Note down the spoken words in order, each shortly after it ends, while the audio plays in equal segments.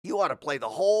You ought to play the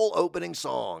whole opening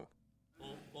song.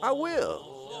 I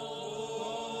will.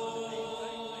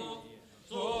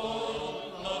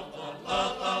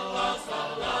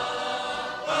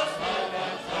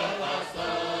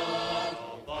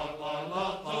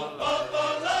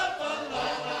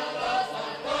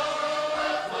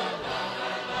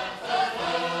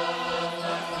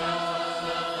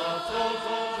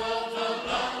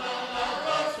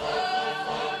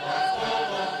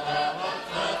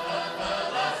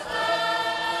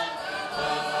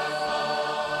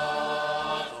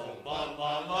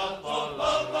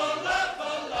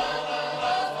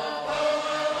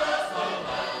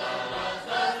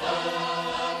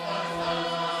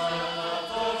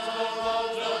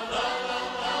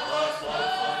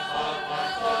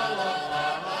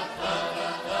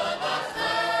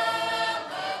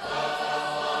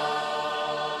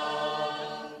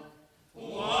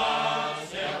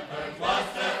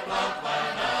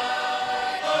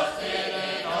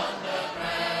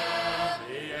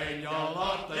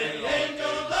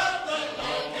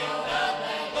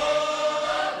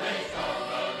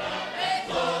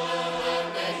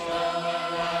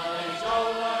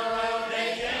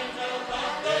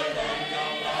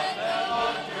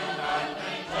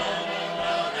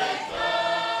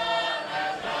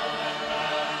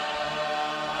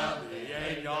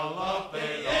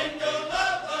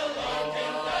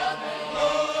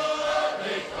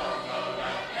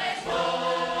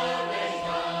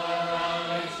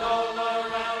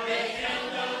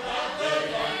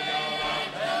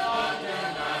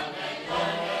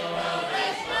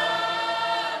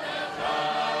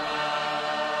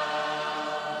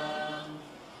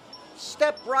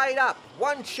 Step right up,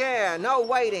 one chair, no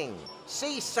waiting.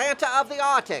 See Santa of the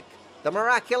Arctic, the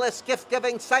miraculous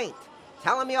gift-giving saint.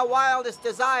 Tell him your wildest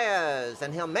desires,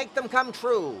 and he'll make them come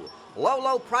true.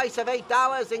 Low price of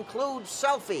 $8 includes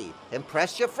selfie.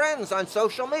 Impress your friends on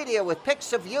social media with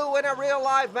pics of you and a real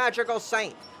live magical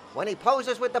saint. When he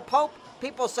poses with the Pope,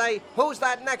 people say, "Who's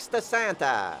that next to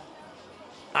Santa?"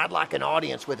 I'd like an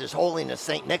audience with His Holiness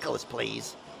St. Nicholas,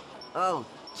 please. Oh,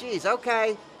 geez,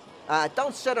 okay.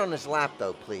 Don't sit on his lap,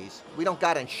 though, please. We don't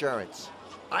got insurance.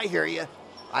 I hear you.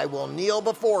 I will kneel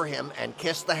before him and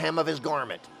kiss the hem of his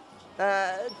garment.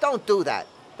 Don't do that.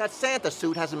 That Santa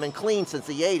suit hasn't been cleaned since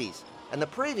the 80s, and the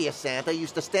previous Santa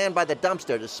used to stand by the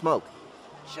dumpster to smoke.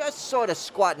 Just sort of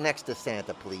squat next to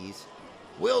Santa, please.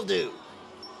 Will do.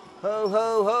 Ho,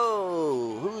 ho,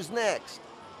 ho. Who's next?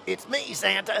 It's me,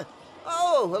 Santa.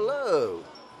 Oh, hello.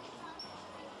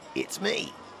 It's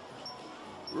me.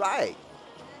 Right.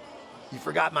 You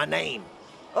forgot my name.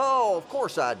 Oh, of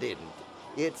course I didn't.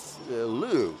 It's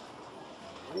Lou.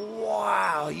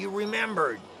 Wow, you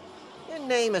remembered. Your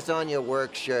name is on your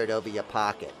work shirt over your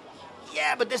pocket.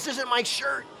 Yeah, but this isn't my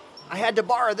shirt. I had to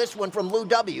borrow this one from Lou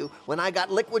W. when I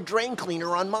got liquid drain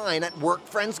cleaner on mine at work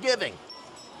Friendsgiving.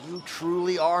 You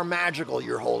truly are magical,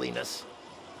 Your Holiness.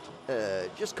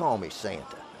 Just call me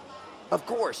Santa. Of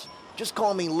course, just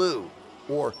call me Lou,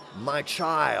 or my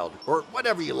child, or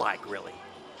whatever you like, really.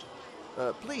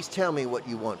 Please tell me what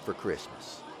you want for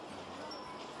Christmas.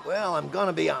 Well, I'm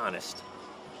gonna be honest.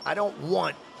 I don't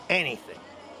want anything.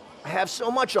 I have so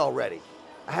much already.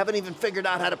 I haven't even figured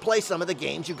out how to play some of the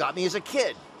games you got me as a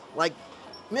kid, like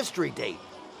Mystery Date.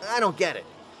 I don't get it.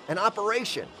 And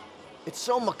Operation. It's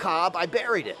so macabre, I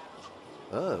buried it.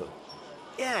 Oh.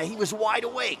 Yeah, he was wide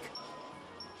awake.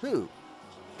 Who?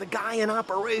 The guy in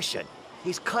Operation.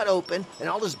 He's cut open, and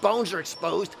all his bones are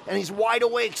exposed, and he's wide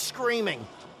awake screaming.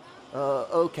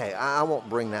 Okay, I won't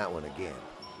bring that one again.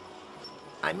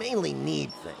 I mainly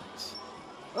need things.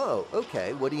 Oh,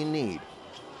 okay, what do you need?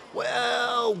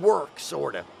 Well, work,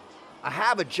 sorta. I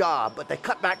have a job, but they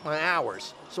cut back my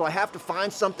hours, so I have to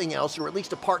find something else, or at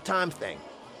least a part-time thing.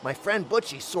 My friend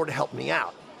Butchie sorta helped me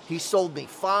out. He sold me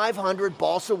 500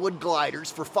 balsa wood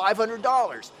gliders for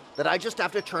 $500 that I just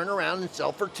have to turn around and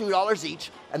sell for $2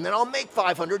 each, and then I'll make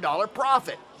 $500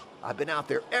 profit. I've been out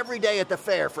there every day at the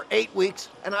fair for 8 weeks,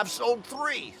 and I've sold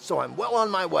 3, so I'm well on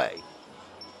my way.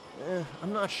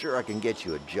 I'm not sure I can get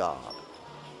you a job.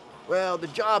 Well, the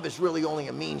job is really only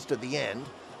a means to the end,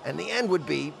 and the end would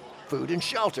be food and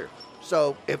shelter.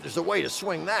 So if there's a way to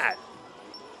swing that.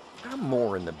 I'm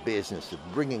more in the business of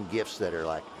bringing gifts that are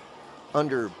like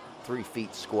under 3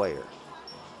 feet square.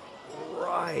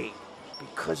 Right,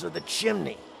 because of the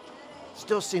chimney.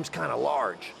 Still seems kind of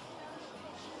large.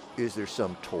 Is there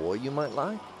some toy you might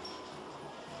like?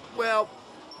 Well,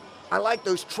 I like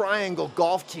those triangle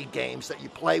golf tee games that you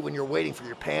play when you're waiting for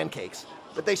your pancakes,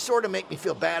 but they sort of make me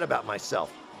feel bad about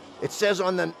myself. It says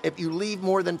on them, if you leave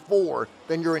more than 4,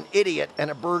 then you're an idiot and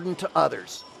a burden to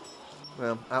others.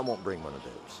 Well, I won't bring one of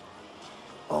those.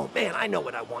 Oh man, I know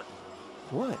what I want.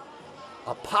 What?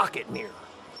 A pocket mirror.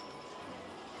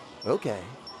 Okay.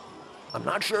 I'm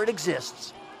not sure it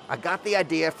exists. I got the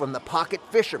idea from the Pocket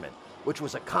Fisherman, which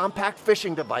was a compact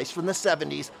fishing device from the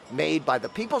 70s made by the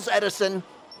People's Edison,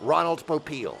 Ronald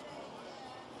Popeil.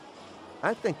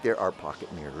 I think there are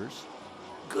pocket mirrors.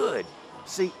 Good.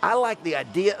 See, I like the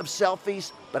idea of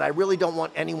selfies, but I really don't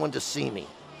want anyone to see me.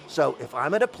 So if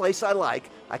I'm at a place I like,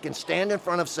 I can stand in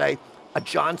front of, say, a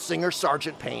John Singer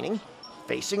Sargent painting,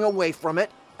 facing away from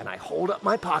it, and I hold up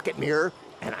my pocket mirror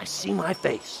and I see my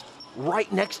face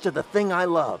right next to the thing I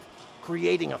love,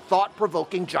 creating a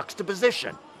thought-provoking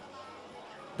juxtaposition.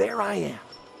 There I am,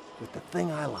 with the thing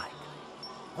I like.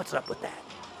 What's up with that?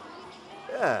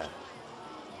 Yeah.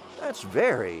 That's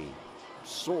very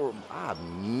I've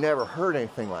never heard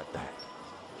anything like that.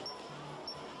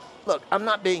 Look, I'm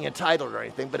not being entitled or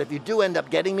anything, but if you do end up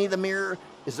getting me the mirror,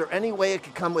 is there any way it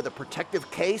could come with a protective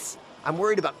case? I'm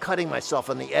worried about cutting myself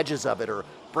on the edges of it or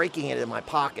breaking it in my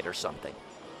pocket or something.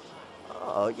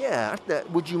 Oh, yeah.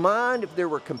 Would you mind if there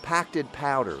were compacted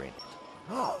powder in it?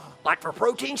 Oh, like for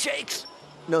protein shakes?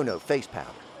 No, face powder.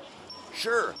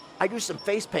 Sure. I do some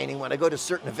face painting when I go to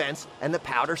certain events, and the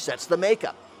powder sets the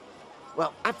makeup.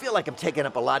 Well, I feel like I'm taking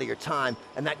up a lot of your time,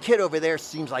 and that kid over there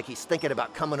seems like he's thinking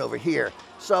about coming over here,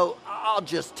 so I'll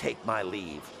just take my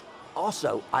leave.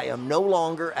 Also, I am no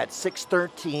longer at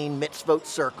 613 Mitzvot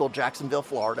Circle, Jacksonville,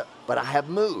 Florida, but I have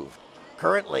moved.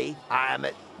 Currently, I am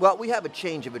at... Well, we have a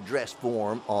change of address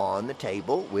form on the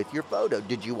table with your photo.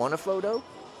 Did you want a photo?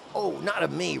 Oh, not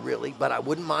of me, really, but I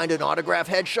wouldn't mind an autograph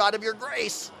headshot of your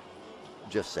grace.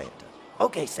 Just Santa.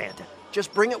 Okay, Santa.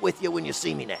 Just bring it with you when you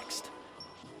see me next.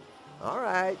 All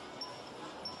right.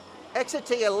 Exit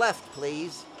to your left,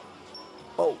 please.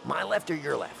 Oh, my left or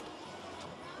your left?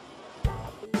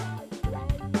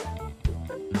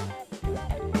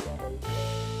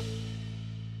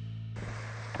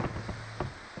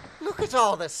 Look at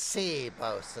all the sea,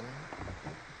 bosun.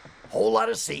 Whole lot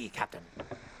of sea, Captain.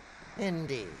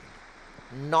 Indeed.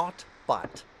 Not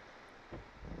but.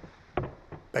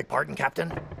 Beg pardon,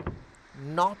 Captain?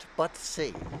 Not but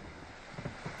sea.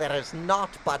 There is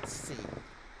not but sea.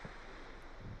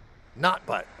 Not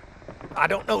but. I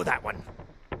don't know that one.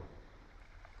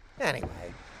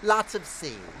 Anyway, lots of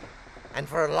sea. And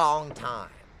for a long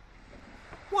time.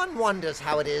 One wonders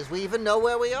how it is we even know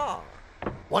where we are.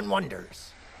 One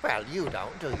wonders. Well, you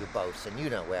don't, do you, bosun? You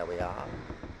know where we are.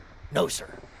 No, sir.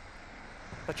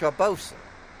 But you're bosun.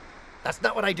 That's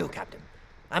not what I do, Captain.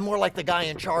 I'm more like the guy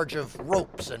in charge of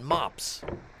ropes and mops.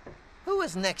 Who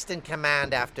is next in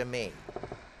command after me?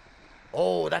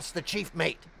 Oh, that's the chief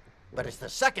mate. But it's the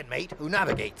second mate who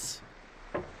navigates.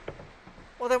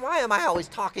 Well, then why am I always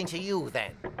talking to you,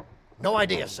 then? No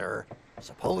idea, sir.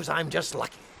 Suppose I'm just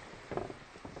lucky.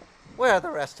 Where are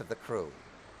the rest of the crew?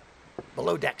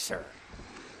 Below deck, sir.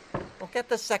 Well, get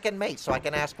the second mate so I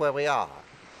can ask where we are.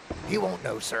 He won't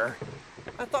know, sir.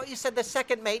 I thought you said the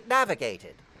second mate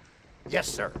navigated. Yes,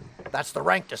 sir. That's the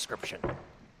rank description.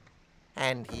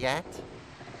 And yet?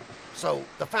 So,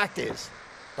 the fact is,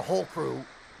 the whole crew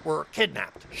were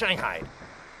kidnapped, shanghaied.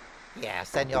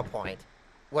 Yes, and your point.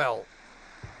 Well,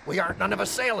 we aren't none of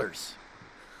us sailors.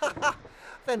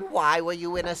 Then why were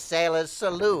you in a sailor's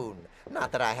saloon?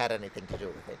 Not that I had anything to do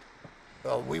with it.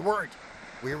 Well, we weren't.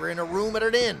 We were in a room at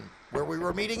an inn where we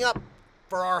were meeting up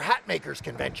for our hat makers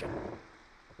convention.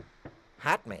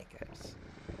 Hat makers?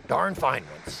 Darn fine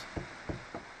ones.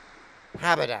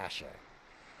 Haberdasher.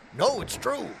 No, it's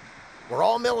true. We're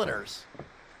all milliners.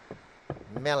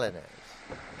 Milliners.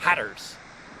 Hatters.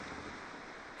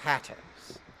 Hatters.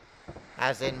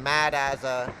 As in mad as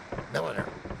a... Milliner.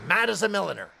 Mad as a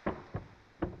milliner.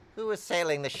 Who was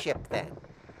sailing the ship then?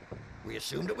 We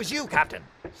assumed it was you, Captain,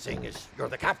 seeing as you're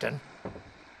the captain.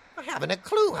 I haven't a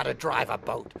clue how to drive a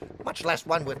boat, much less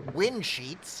one with wind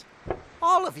sheets.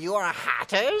 All of you are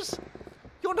hatters?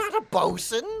 You're not a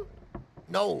bosun?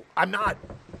 No, I'm not.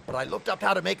 But I looked up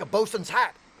how to make a bosun's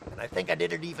hat, and I think I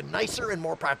did it even nicer and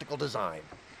more practical design.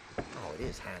 Oh, it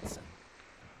is handsome.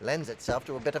 Lends itself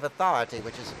to a bit of authority,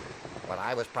 which is what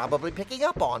I was probably picking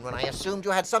up on when I assumed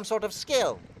you had some sort of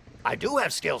skill. I do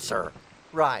have skill, sir.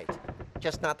 Right.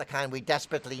 Just not the kind we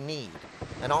desperately need.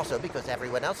 And also because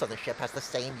everyone else on the ship has the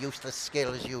same useless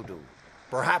skill as you do.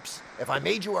 Perhaps if I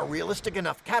made you a realistic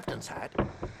enough captain's hat,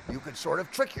 you could sort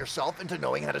of trick yourself into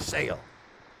knowing how to sail.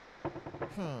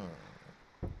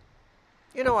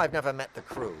 You know, I've never met the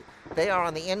crew. They are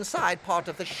on the inside part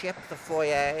of the ship, the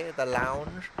foyer, the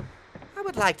lounge. I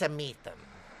would like to meet them,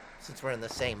 since we're in the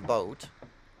same boat.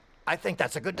 I think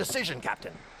that's a good decision,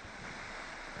 Captain.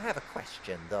 I have a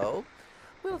question, though.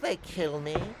 Will they kill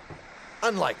me?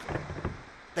 Unlikely.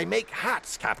 They make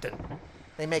hats, Captain.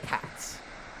 They make hats.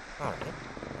 All right.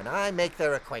 And I make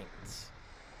their acquaintance.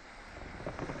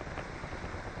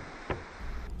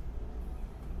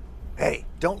 Hey,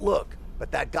 don't look,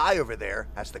 but that guy over there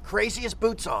has the craziest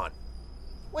boots on.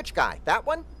 Which guy? That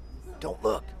one? Don't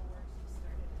look.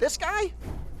 This guy?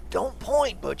 Don't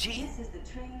point, Butchie.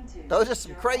 Those are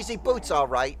some crazy boots, all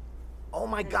right. Oh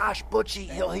my gosh, Butchie,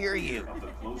 he'll hear you.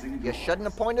 You shouldn't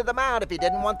have pointed them out if you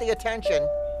didn't want the attention.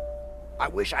 I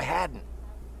wish I hadn't.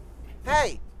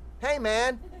 Hey,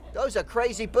 man, those are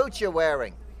crazy boots you're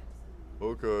wearing.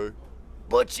 Okay.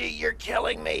 Butchie, you're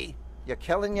killing me. You're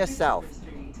killing yourself.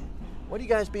 What are you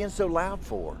guys being so loud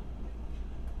for?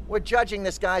 We're judging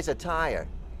this guy's attire.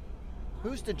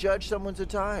 Who's to judge someone's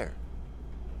attire?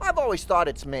 I've always thought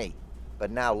it's me, but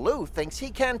now Lou thinks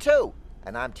he can too,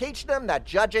 and I'm teaching him that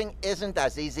judging isn't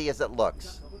as easy as it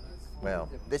looks. Well,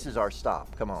 this is our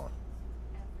stop. Come on.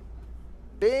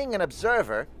 Being an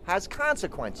observer has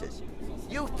consequences.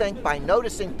 You think by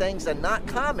noticing things and not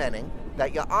commenting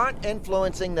that you aren't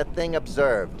influencing the thing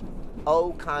observed.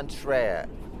 Au contraire.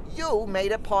 You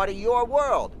made it part of your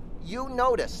world. You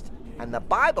noticed. And the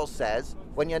Bible says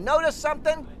when you notice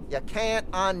something, you can't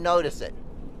unnotice it,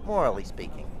 morally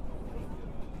speaking.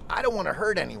 I don't want to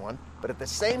hurt anyone, but at the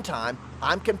same time,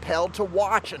 I'm compelled to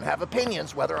watch and have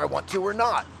opinions whether I want to or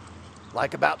not.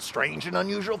 Like about strange and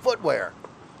unusual footwear.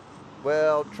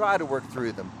 Well, try to work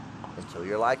through them until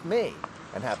you're like me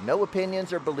and have no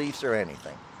opinions or beliefs or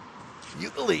anything.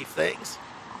 You believe things.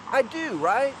 I do,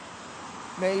 right?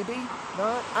 Maybe,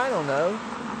 not, I don't know.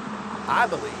 I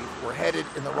believe we're headed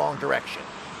in the wrong direction.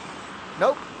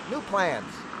 Nope, new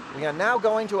plans. We are now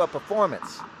going to a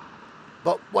performance.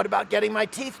 But what about getting my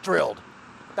teeth drilled?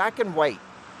 That can wait.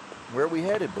 Where are we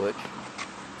headed, Butch?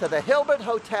 To the Hilbert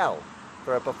Hotel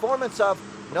for a performance of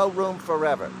No Room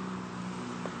Forever.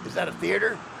 Is that a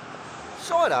theater?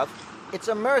 Sort of. It's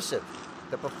immersive.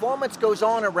 The performance goes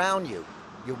on around you.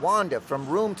 You wander from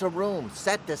room to room,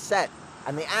 set to set,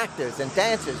 and the actors and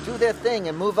dancers do their thing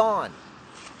and move on.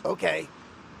 Okay.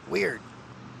 Weird.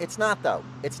 It's not, though.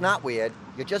 It's not weird.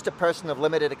 You're just a person of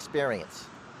limited experience.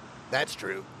 That's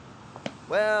true.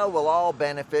 Well, we'll all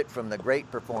benefit from the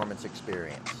great performance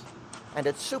experience. And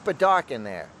it's super dark in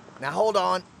there. Now hold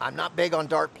on. I'm not big on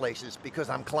dark places because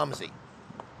I'm clumsy.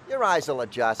 Your eyes will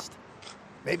adjust.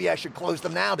 Maybe I should close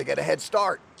them now to get a head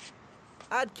start.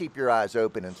 I'd keep your eyes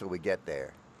open until we get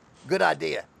there. Good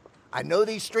idea. I know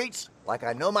these streets like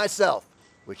I know myself,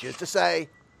 which is to say,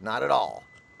 not at all.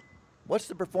 What's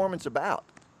the performance about?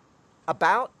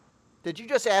 About? Did you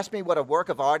just ask me what a work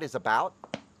of art is about?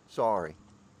 Sorry.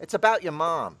 It's about your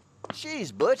mom.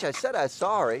 Jeez, Butch, I said I was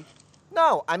sorry.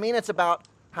 No, I mean it's about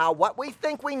how what we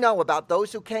think we know about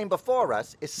those who came before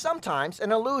us is sometimes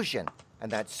an illusion,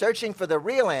 and that searching for the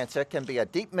real answer can be a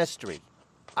deep mystery.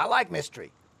 I like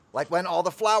mystery. Like when all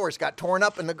the flowers got torn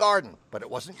up in the garden, but it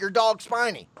wasn't your dog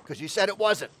Spiny, because you said it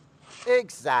wasn't.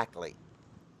 Exactly.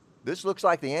 This looks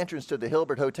like the entrance to the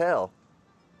Hilbert Hotel.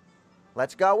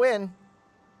 Let's go in.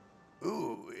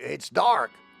 Ooh, it's dark.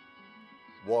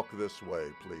 Walk this way,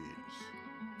 please.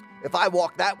 If I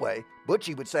walked that way,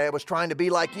 Butchie would say I was trying to be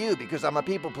like you because I'm a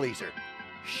people pleaser.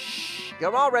 Shh,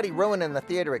 you're already ruining the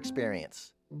theater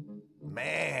experience.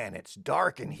 Man, it's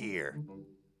dark in here.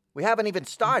 We haven't even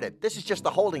started. This is just the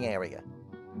holding area.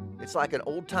 It's like an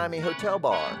old-timey hotel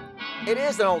bar. It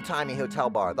is an old-timey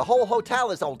hotel bar. The whole hotel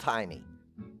is old-timey.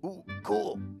 Ooh,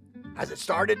 cool. Has it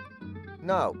started?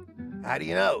 No. How do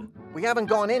you know? We haven't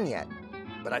gone in yet.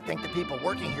 But I think the people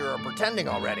working here are pretending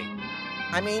already.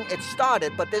 I mean, it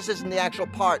started, but this isn't the actual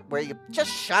part where you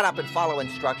just shut up and follow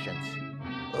instructions.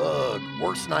 Ugh,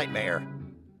 worst nightmare.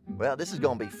 Well, this is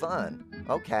gonna be fun.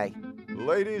 Okay.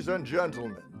 Ladies and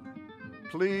gentlemen,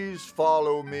 please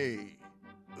follow me.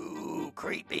 Ooh,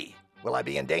 creepy. Will I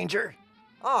be in danger?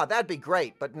 Oh, that'd be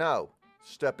great, but no.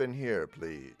 Step in here,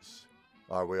 please.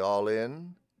 Are we all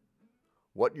in?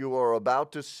 What you are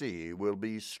about to see will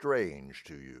be strange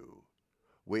to you.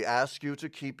 We ask you to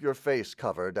keep your face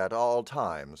covered at all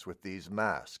times with these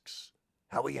masks.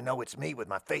 How will you know it's me with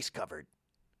my face covered?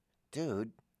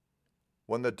 Dude.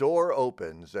 When the door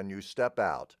opens and you step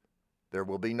out, there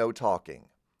will be no talking.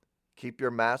 Keep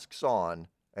your masks on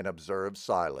and observe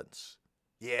silence.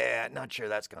 Yeah, not sure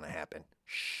that's gonna happen.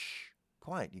 Shh.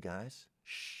 Quiet, you guys.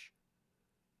 Shh.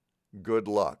 Good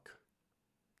luck.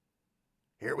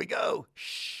 Here we go.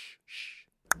 Shh, shh.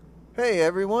 Hey,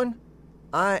 everyone.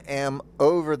 I am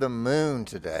over the moon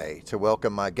today to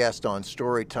welcome my guest on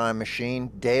Storytime Machine,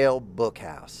 Dale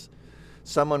Bookhouse.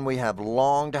 Someone we have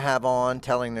longed to have on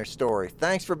telling their story.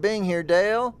 Thanks for being here,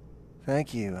 Dale.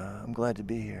 Thank you. I'm glad to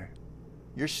be here.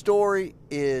 Your story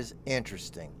is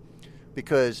interesting.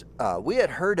 because we had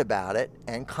heard about it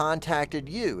and contacted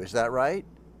you. Is that right?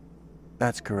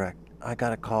 That's correct. I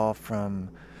got a call from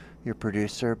your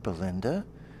producer, Belinda,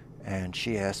 and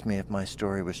she asked me if my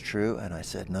story was true, and I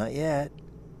said, not yet.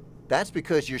 That's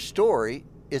because your story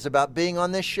is about being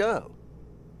on this show.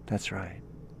 That's right.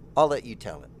 I'll let you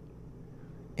tell it.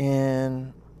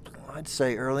 In, I'd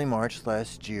say, early March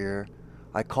last year,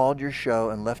 I called your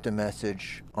show and left a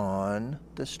message on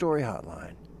the story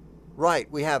hotline. Right,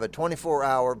 we have a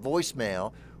 24-hour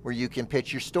voicemail where you can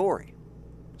pitch your story.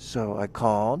 So I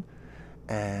called,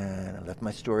 and I left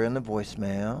my story on the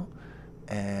voicemail,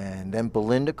 and then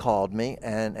Belinda called me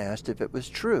and asked if it was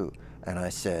true. And I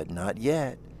said, not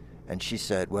yet. And she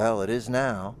said, well, it is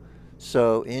now.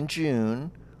 So in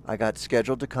June, I got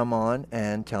scheduled to come on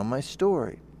and tell my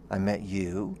story. I met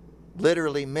you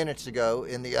literally minutes ago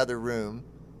in the other room,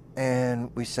 and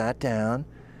we sat down,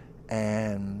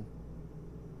 and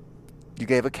you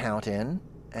gave a count in,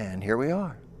 and here we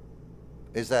are.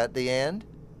 Is that the end?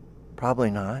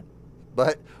 Probably not,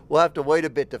 but we'll have to wait a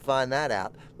bit to find that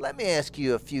out. Let me ask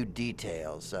you a few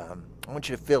details. I want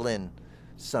you to fill in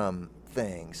some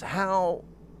things. How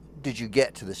did you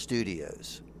get to the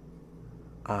studios?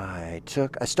 I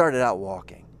started out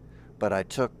walking, but I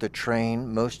took the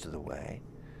train most of the way.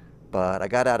 But I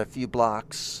got out a few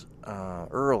blocks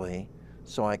early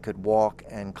so I could walk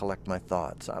and collect my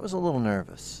thoughts. I was a little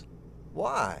nervous.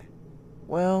 Why?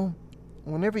 Well,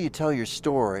 whenever you tell your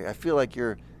story, I feel like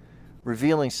you're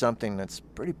revealing something that's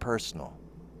pretty personal.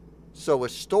 So a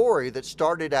story that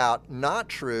started out not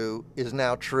true is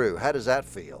now true. How does that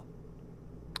feel?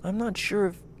 I'm not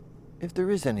sure if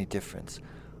there is any difference.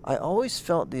 I always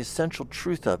felt the essential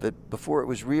truth of it before it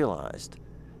was realized.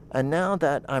 And now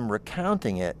that I'm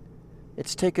recounting it,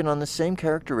 it's taken on the same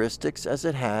characteristics as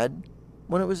it had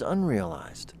when it was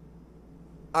unrealized.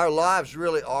 Our lives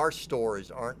really are stories,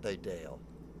 aren't they, Dale?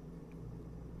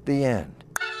 The end.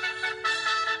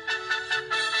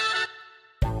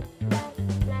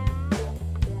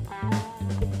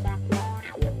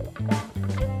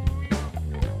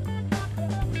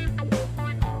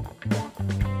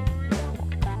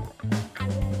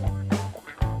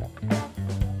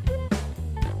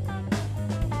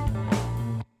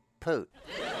 Poot.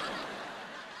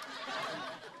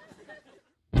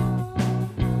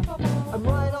 I'm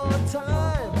right on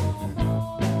time,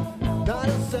 not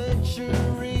a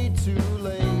century too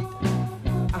late.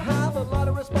 I have a lot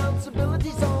of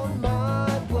responsibilities on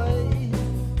my plate.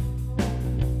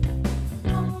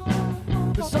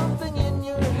 There's something in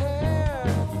your hair,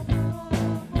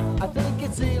 I think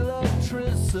it's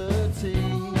electricity.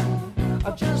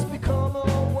 I've just become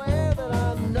aware that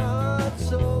I'm not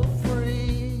so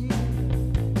free.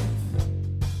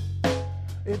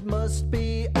 It must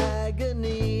be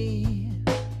agony.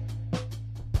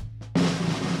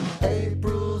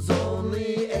 April's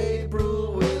only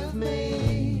April with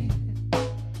me.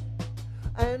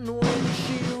 And when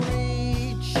she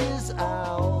reaches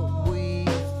out, we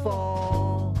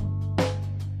fall.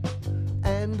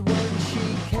 And when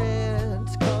she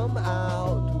can't come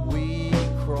out, we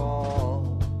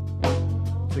crawl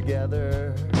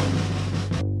together.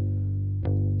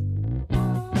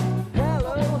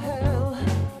 Hello, hell.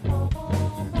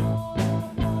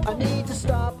 I need to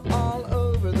stop all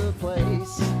over the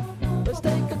place. Let's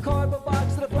take a cardboard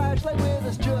box and a flashlight with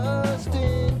us just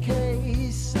in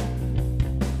case.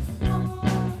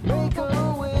 Make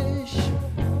a wish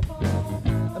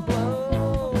and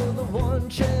blow the one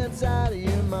chance out of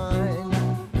your mind.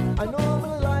 I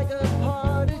normally like a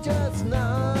party, just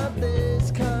not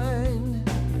this kind.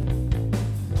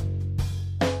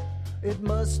 It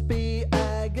must be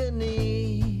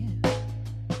agony.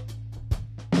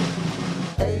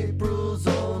 April's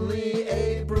only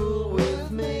April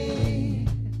with me.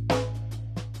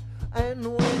 And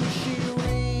when she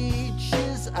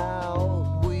reaches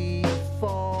out, we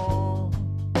fall.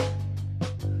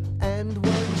 And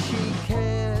when she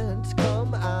can't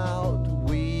come out,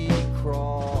 we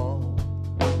crawl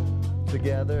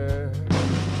together.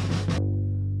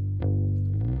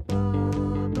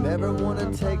 Never want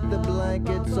to take the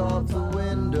blankets off the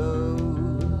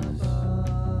windows.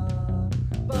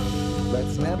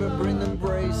 Let's never bring the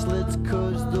bracelets,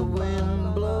 'cause the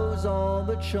wind blows all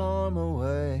the charm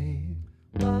away.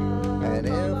 And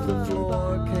if the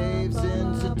floor caves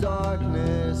into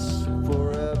darkness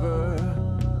forever,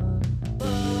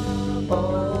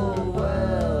 oh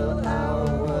well,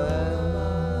 our well.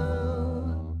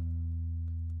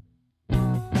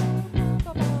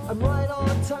 I'm right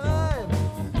on time,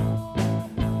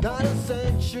 not a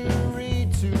century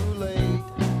too late.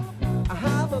 I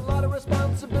have a lot of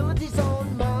responsibilities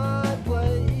on my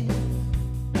plate.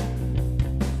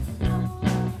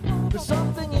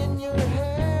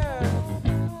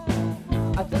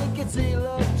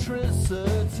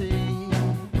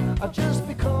 I've just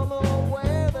become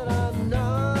aware that I'm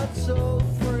not so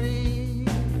free.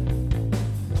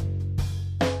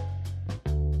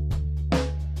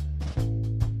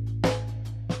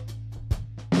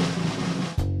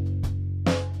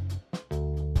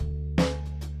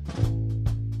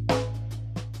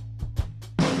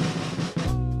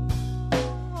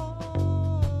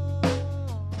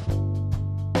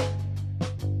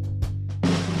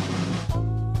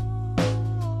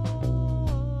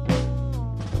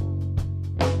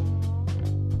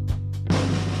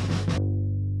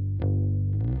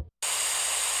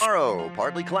 Tomorrow,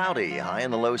 partly cloudy, high in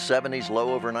the low 70s,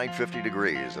 low overnight 50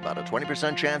 degrees. About a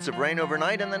 20% chance of rain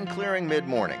overnight and then clearing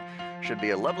mid-morning. Should be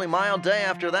a lovely mild day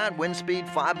after that. Wind speed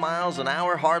 5 miles an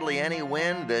hour, hardly any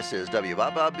wind. This is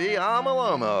WBAB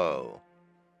Amalomo.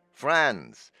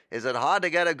 Friends, is it hard to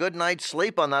get a good night's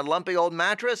sleep on that lumpy old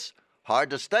mattress?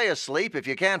 Hard to stay asleep if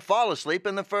you can't fall asleep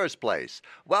in the first place.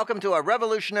 Welcome to a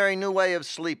revolutionary new way of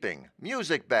sleeping,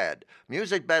 Music Bed.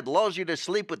 Music Bed lulls you to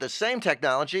sleep with the same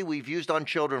technology we've used on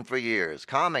children for years.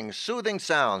 Calming, soothing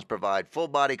sounds provide full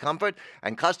body comfort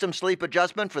and custom sleep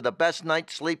adjustment for the best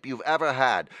night's sleep you've ever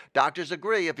had. Doctors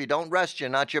agree if you don't rest, you're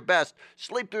not your best.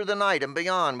 Sleep through the night and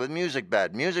beyond with Music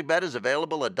Bed. Music Bed is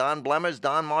available at Don Blemmer's,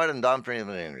 Don Mart, and Don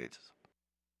Freeman.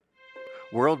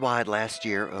 Worldwide last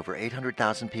year, over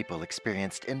 800,000 people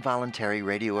experienced involuntary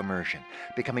radio immersion,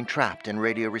 becoming trapped in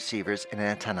radio receivers and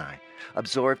antennae,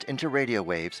 absorbed into radio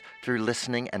waves through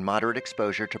listening and moderate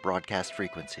exposure to broadcast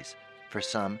frequencies. For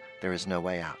some, there is no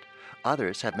way out.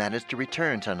 Others have managed to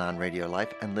return to non-radio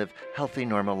life and live healthy,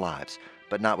 normal lives,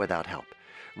 but not without help.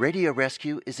 Radio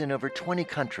Rescue is in over 20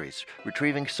 countries,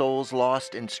 retrieving souls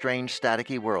lost in strange,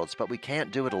 staticky worlds, but we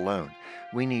can't do it alone.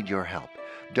 We need your help.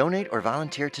 Donate or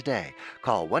volunteer today.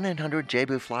 Call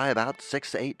 1-800-JBOO-FLY about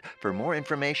 68 for more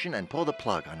information and pull the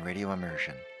plug on radio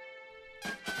immersion.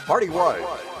 Hearty White,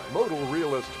 modal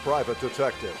realist private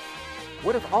detective.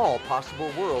 What if all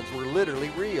possible worlds were literally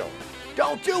real?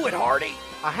 Don't do it, Hearty.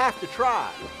 I have to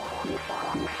try.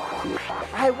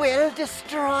 I will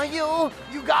destroy you.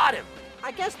 You got him.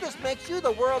 I guess this makes you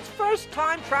the world's first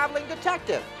time-traveling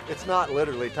detective. It's not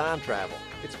literally time travel.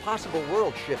 It's possible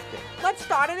world shifting. Let's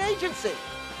start an agency.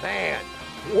 Man,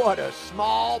 what a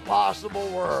small possible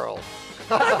world.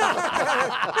 I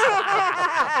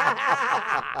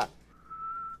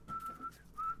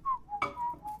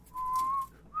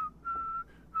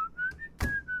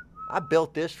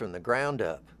built this from the ground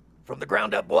up. From the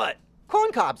ground up what?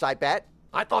 Corn cobs, I bet.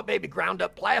 I thought maybe ground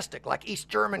up plastic like East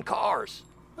German cars.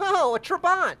 Oh, a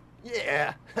Trabant.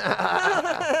 Yeah.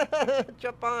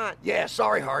 Trabant. Yeah,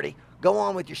 sorry, Hearty. Go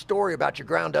on with your story about your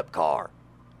ground up car.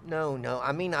 No,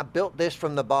 I mean I built this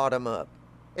from the bottom up.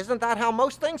 Isn't that how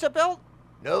most things are built?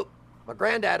 Nope. My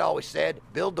granddad always said,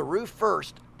 build the roof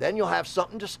first, then you'll have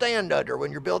something to stand under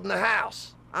when you're building the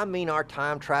house. I mean our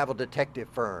time travel detective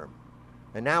firm.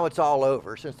 And now it's all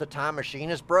over since the time machine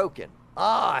is broken.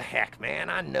 Ah, heck, man,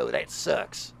 I know that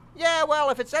sucks. Yeah, well,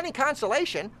 if it's any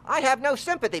consolation, I have no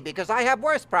sympathy because I have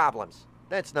worse problems.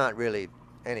 That's not really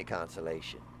any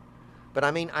consolation. But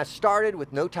I mean, I started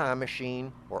with no time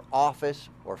machine or office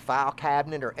or file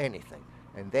cabinet or anything.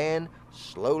 And then,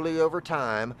 slowly over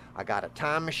time, I got a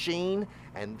time machine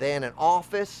and then an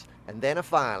office and then a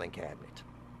filing cabinet.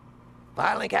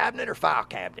 Filing cabinet or file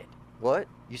cabinet? What?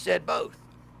 You said both.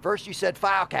 First you said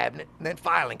file cabinet and then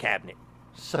filing cabinet.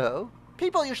 So?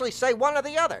 People usually say one or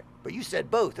the other. But you said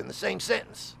both in the same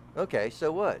sentence. Okay, so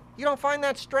what? You don't find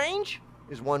that strange?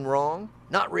 Is one wrong?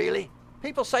 Not really.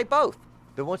 People say both.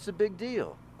 Then what's the big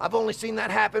deal? I've only seen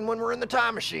that happen when we're in the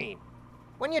time machine.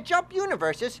 When you jump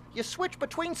universes, you switch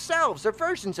between selves or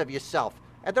versions of yourself,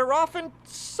 and they're often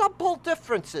subtle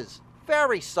differences.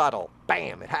 Very subtle.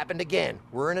 Bam, it happened again.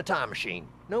 We're in a time machine.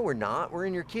 No, we're not. We're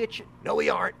in your kitchen. No, we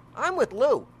aren't. I'm with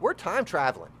Lou. We're time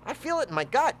traveling. I feel it in my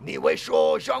gut.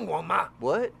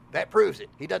 What? That proves it.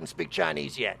 He doesn't speak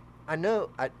Chinese yet. I know.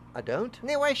 I don't.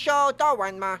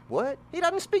 What? He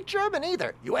doesn't speak German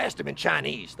either. You asked him in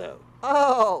Chinese, though.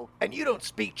 Oh. And you don't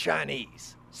speak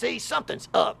Chinese. See, something's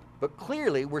up. But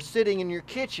clearly, we're sitting in your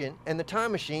kitchen, and the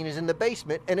time machine is in the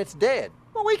basement, and it's dead.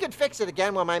 Well, we could fix it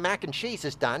again when my mac and cheese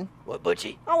is done. What,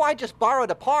 Butchie? Oh, I just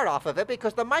borrowed a part off of it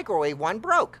because the microwave one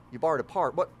broke. You borrowed a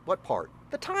part? What part?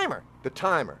 The timer. The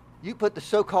timer. You put the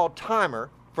so-called timer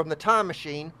from the time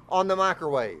machine on the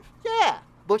microwave. Yeah.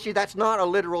 Butchie, that's not a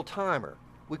literal timer.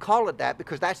 We call it that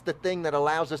because that's the thing that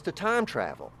allows us to time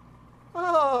travel.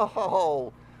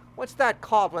 Oh, what's that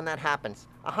called when that happens?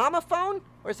 A homophone?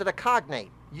 Or is it a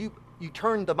cognate? You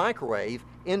turned the microwave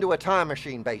into a time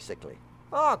machine, basically.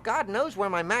 Oh, God knows where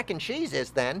my mac and cheese is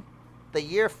then. The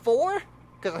year 4?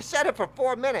 Because I set it for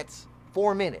 4 minutes.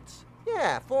 4 minutes.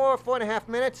 Yeah, 4.5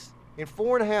 minutes. In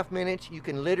 4.5 minutes, you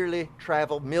can literally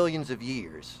travel millions of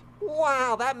years.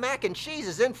 Wow, that mac and cheese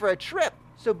is in for a trip.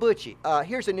 So, Butchie,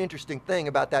 here's an interesting thing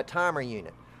about that timer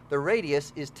unit. The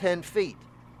radius is 10 feet.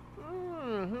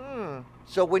 Mm-hmm.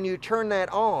 So when you turn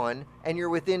that on and you're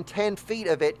within 10 feet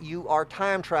of it, you are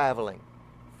time traveling.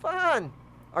 Fun.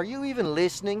 Are you even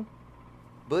listening,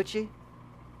 Butchie?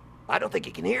 I don't think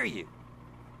he can hear you.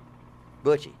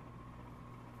 Butchie.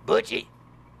 Butchie,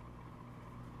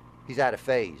 He's out of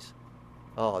phase.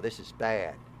 Oh, this is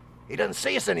bad. he doesn't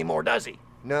see us anymore, does he?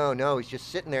 No, he's just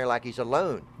sitting there like he's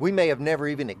alone. We may have never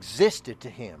even existed to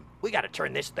him. We gotta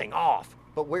turn this thing off.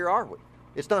 But where are we?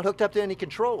 It's not hooked up to any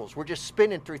controls. We're just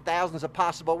spinning through thousands of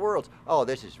possible worlds. Oh,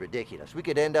 this is ridiculous. We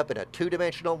could end up in a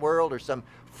two-dimensional world or some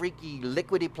freaky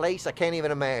liquidy place I can't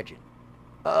even imagine.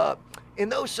 In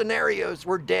those scenarios,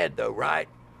 we're dead though, right?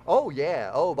 Oh,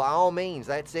 yeah. Oh, by all means,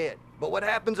 that's it. But what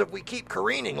happens if we keep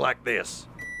careening like this?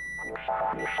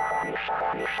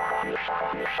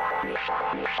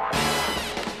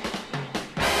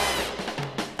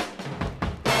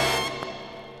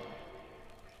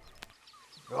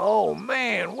 Oh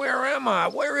man, where am I?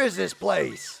 Where is this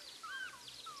place?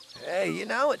 Hey, you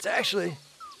know, it's actually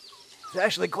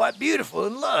quite beautiful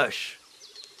and lush.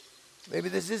 Maybe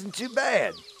this isn't too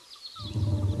bad.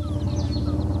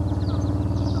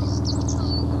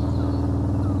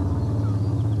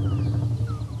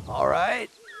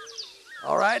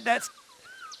 All right,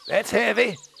 that's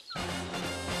heavy.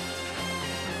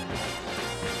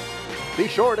 Be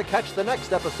sure to catch the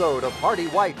next episode of Hearty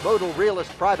White Modal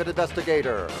Realist Private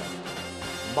Investigator,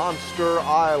 Monster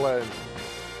Island.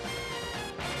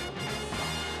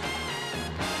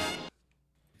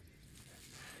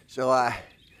 So I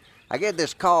get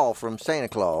this call from Santa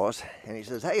Claus, and he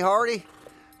says, "Hey, Hearty."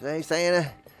 Hey,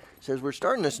 Santa. Says, "We're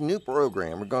starting this new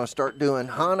program. We're going to start doing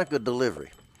Hanukkah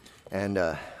delivery." And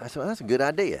I said, "Well, that's a good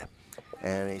idea."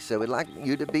 And he said, "We'd like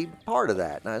you to be part of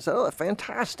that." And I said, "Oh,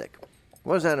 fantastic.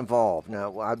 What does that involve?"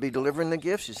 "Now, will I be delivering the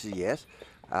gifts?" He said, "Yes."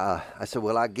 I said,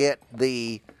 "Will I get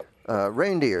the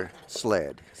reindeer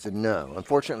sled?" He said, "No,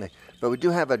 unfortunately. But we do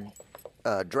have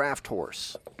a draft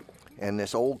horse and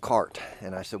this old cart."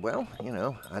 And I said, "Well, you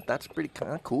know, that's pretty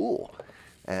kind of cool.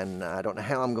 And I don't know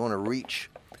how I'm going to reach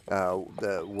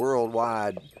the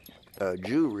worldwide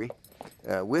Jewry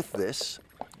with this,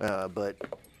 but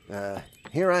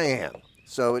here I am.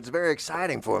 So it's very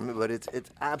exciting for me, but it's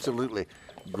absolutely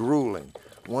grueling.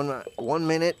 One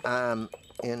minute I'm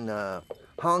in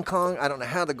Hong Kong. I don't know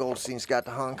how the Goldsteins got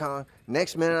to Hong Kong.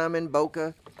 Next minute I'm in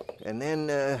Boca, and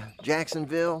then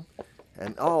Jacksonville,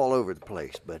 and all over the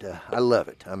place. But I love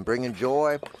it. I'm bringing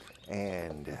joy,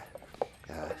 and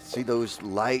see those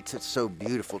lights. It's so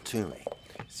beautiful to me.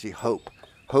 See hope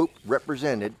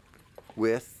represented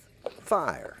with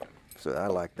fire. So I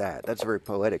like that. That's very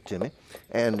poetic to me.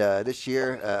 And this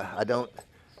year, I don't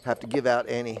have to give out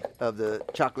any of the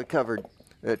chocolate-covered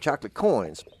chocolate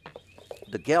coins.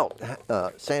 The gelt,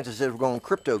 Santa says we're going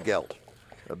crypto gelt,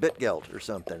 a bit gelt or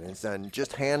something. And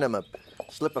just hand them a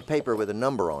slip of paper with a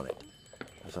number on it.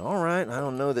 I said, "All right, I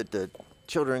don't know that the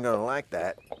children are going to like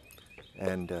that."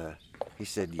 And he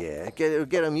said, "Yeah, it'll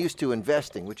get them used to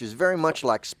investing," which is very much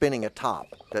like spinning a top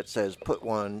that says put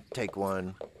one, take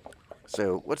one.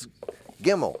 So what's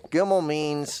Gimmel? Gimmel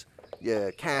means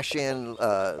cash in,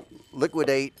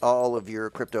 liquidate all of your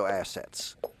crypto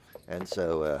assets. And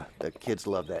so the kids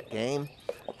love that game.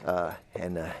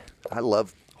 And I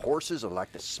love horses. I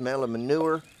like the smell of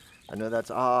manure. I know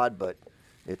that's odd, but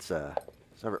it's a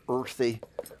sort of earthy,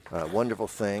 wonderful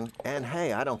thing. And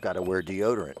hey, I don't got to wear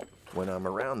deodorant when I'm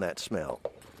around that smell.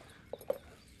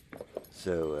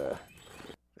 So,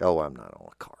 I'm not on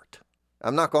a cart.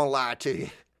 I'm not going to lie to you.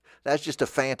 That's just a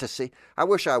fantasy. I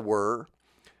wish I were.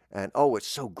 And, it's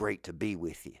so great to be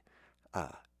with you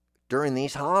during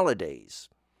these holidays.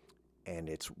 And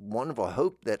it's wonderful. I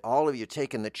hope that all of you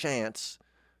taking the chance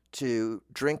to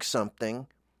drink something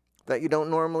that you don't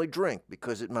normally drink,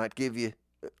 because it might give you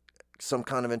some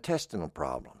kind of intestinal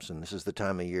problems. And this is the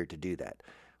time of year to do that.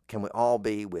 Can we all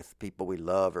be with people we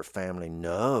love or family?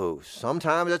 No.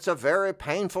 Sometimes it's a very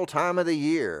painful time of the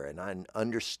year. And I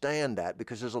understand that,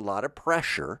 because there's a lot of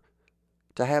pressure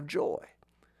to have joy.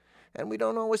 And we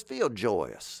don't always feel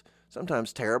joyous.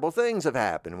 Sometimes terrible things have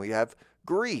happened. We have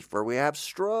grief or we have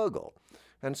struggle.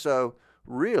 And so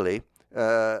really,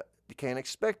 you can't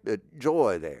expect the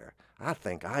joy there. I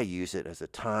think I use it as a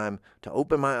time to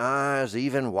open my eyes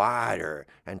even wider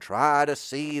and try to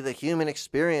see the human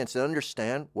experience and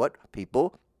understand what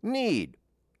people need.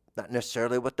 Not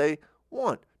necessarily what they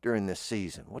want during this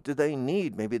season. What do they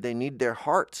need? Maybe they need their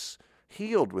hearts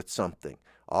healed with something.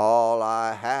 All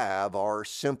I have are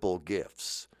simple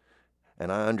gifts.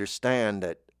 And I understand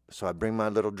that, so I bring my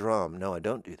little drum. No, I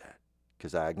don't do that,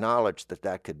 because I acknowledge that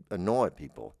that could annoy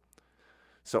people.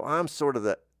 So I'm sort of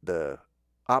the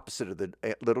opposite of the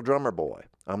little drummer boy.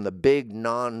 I'm the big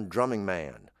non-drumming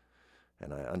man.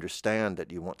 And I understand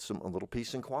that you want a little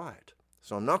peace and quiet.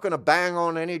 So I'm not going to bang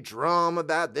on any drum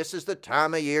about this is the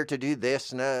time of year to do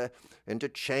this and to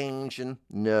change. And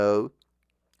no,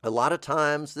 a lot of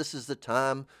times this is the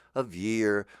time of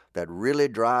year that really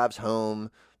drives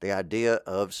home the idea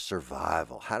of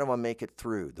survival. How do I make it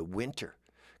through? The winter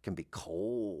can be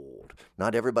cold.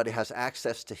 Not everybody has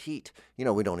access to heat.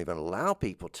 We don't even allow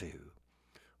people to.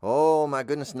 Oh my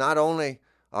goodness, not only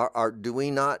do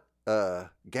we not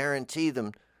guarantee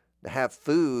them to have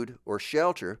food or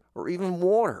shelter or even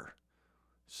water.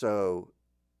 So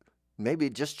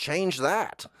maybe just change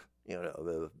that,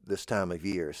 this time of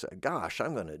year. So, gosh,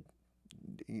 I'm going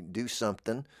to do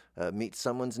something, meet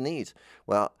someone's needs.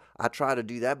 Well, I try to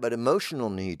do that, but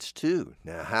emotional needs too.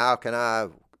 Now, how can I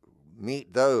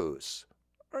meet those?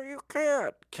 Or you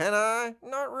can't. Can I?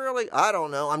 Not really. I don't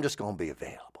know. I'm just going to be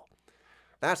available.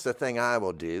 That's the thing I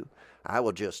will do. I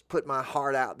will just put my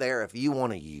heart out there if you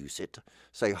want to use it.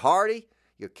 Say, Hearty,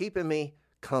 you're keeping me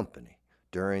company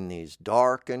during these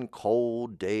dark and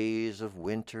cold days of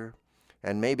winter.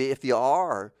 And maybe if you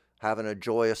are having a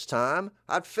joyous time,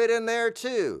 I'd fit in there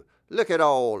too. Look at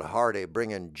old Hearty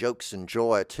bringing jokes and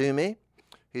joy to me.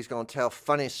 He's going to tell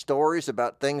funny stories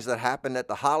about things that happened at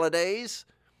the holidays,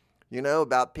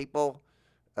 about people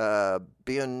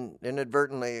being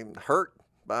inadvertently hurt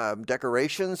by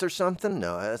decorations or something.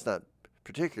 No, that's not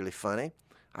particularly funny.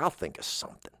 I'll think of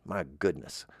something. My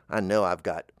goodness. I know I've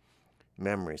got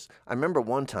memories. I remember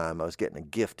one time I was getting a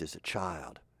gift as a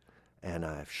child, and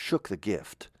I shook the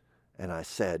gift, and I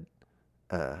said,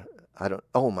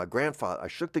 my grandfather, I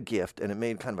shook the gift, and it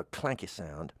made kind of a clanky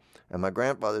sound, and my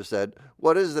grandfather said,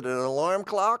 "What is it, an alarm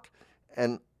clock?"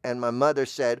 And my mother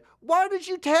said, "Why did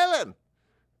you tell him?"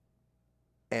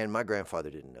 And my grandfather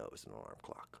didn't know it was an alarm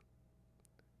clock.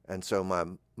 And so my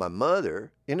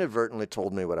mother inadvertently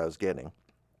told me what I was getting.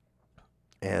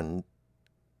 And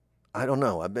I don't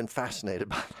know, I've been fascinated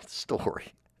by that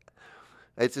story.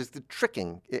 It's just the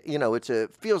tricking,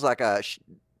 it feels like a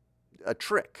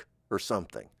trick or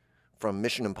something from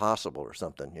Mission Impossible or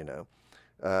something,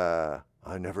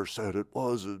 I never said it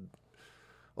was an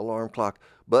alarm clock.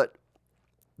 But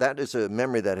that is a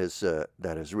memory that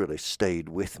has really stayed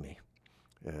with me.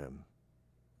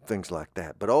 Things like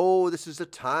that. But this is the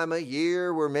time of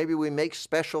year where maybe we make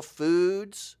special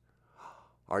foods.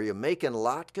 Are you making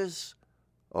latkes?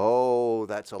 Oh,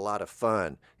 that's a lot of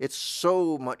fun. It's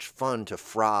so much fun to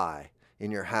fry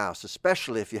in your house,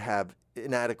 especially if you have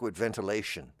inadequate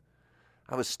ventilation.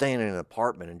 I was staying in an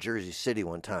apartment in Jersey City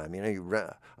one time. I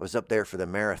was up there for the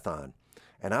marathon,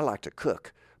 and I like to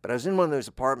cook. But I was in one of those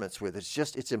apartments where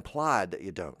it's implied that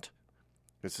you don't.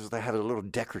 It's just they have a little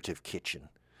decorative kitchen.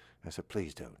 I said,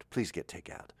 please don't. Please get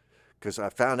takeout. Because I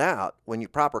found out when you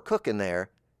proper cook in there,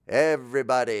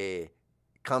 everybody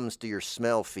comes to your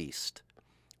smell feast.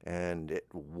 And it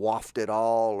wafted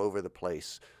all over the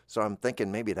place. So I'm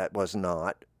thinking maybe that was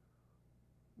not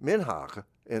minhag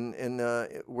in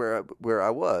where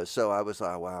I was. So I was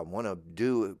like, wow, I want to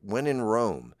do when in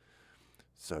Rome.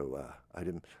 So I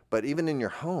didn't. But even in your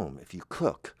home, if you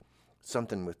cook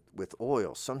something with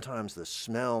oil, sometimes the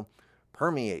smell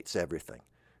permeates everything.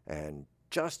 And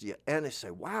they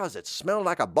say, wow, does it smell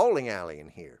like a bowling alley in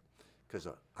here? Because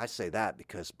I say that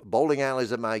because bowling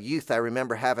alleys of my youth, I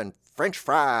remember having French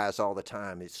fries all the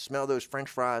time. You smell those French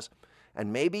fries.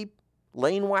 And maybe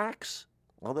lane wax.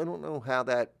 Well, they don't know how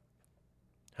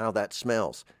that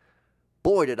smells.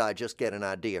 Boy, did I just get an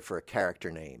idea for a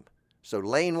character name. So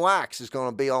Lane Wax is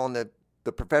going to be on the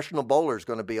professional bowler is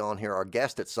going to be on here, our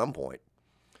guest at some point.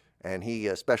 And he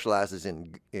specializes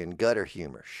in gutter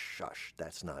humor. Shush,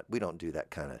 we don't do that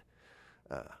kind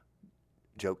of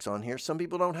jokes on here. Some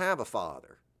people don't have a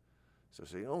father. So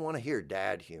you don't want to hear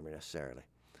dad humor necessarily.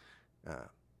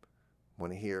 What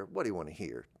do you want to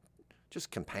hear?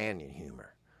 Just companion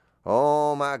humor.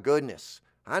 Oh my goodness.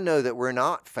 I know that we're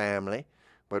not family,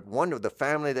 but one of the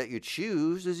family that you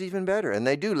choose is even better. And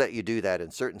they do let you do that in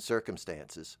certain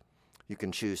circumstances. You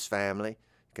can choose family.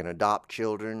 You can adopt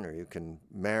children, or you can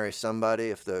marry somebody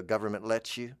if the government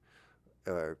lets you,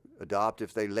 or adopt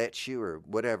if they let you, or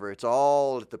whatever. It's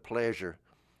all at the pleasure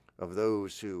of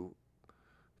those who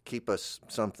keep us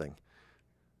something.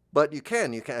 But you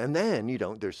can, and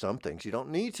then there's some things you don't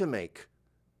need to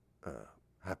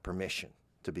have permission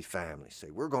to be family. Say,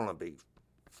 we're going to be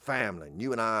family, and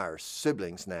you and I are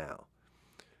siblings now.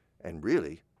 And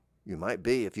really, You might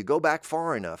be. If you go back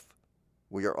far enough,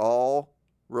 we are all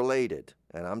related.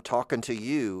 And I'm talking to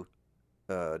you,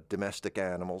 domestic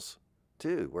animals,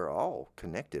 too. We're all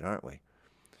connected, aren't we?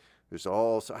 There's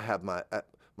also, I have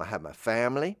my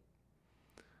family,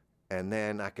 and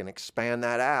then I can expand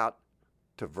that out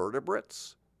to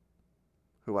vertebrates,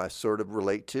 who I sort of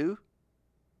relate to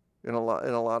in a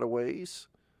lot of ways.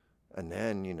 And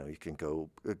then, it can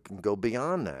go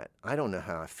beyond that. I don't know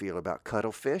how I feel about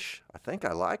cuttlefish. I think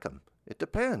I like them. It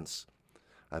depends.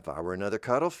 If I were another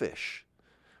cuttlefish,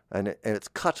 and it's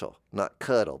cuttle, not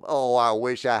cuddle. Oh, I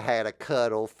wish I had a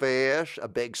cuttlefish, a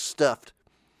big stuffed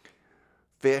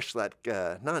fish like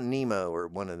not Nemo or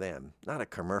one of them, not a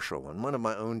commercial one of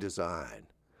my own design.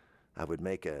 I would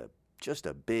make just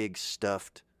a big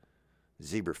stuffed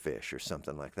zebrafish or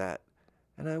something like that.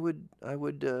 And I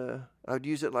would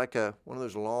use it like one of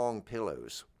those long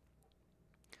pillows,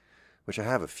 which I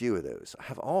have a few of those. I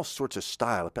have all sorts of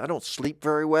style. I don't sleep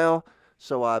very well,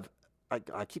 so I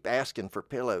keep asking for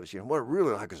pillows. What I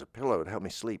really like is a pillow to help me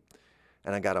sleep.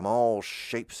 And I got them all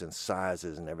shapes and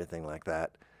sizes and everything like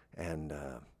that. And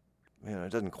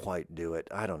it doesn't quite do it.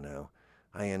 I don't know.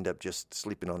 I end up just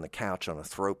sleeping on the couch on a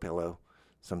throw pillow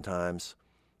sometimes,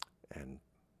 and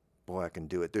boy, I can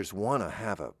do it. There's one, I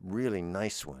have a really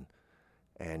nice one,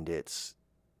 and it's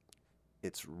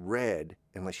red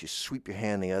unless you sweep your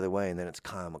hand the other way, and then it's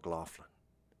Kyle MacLachlan.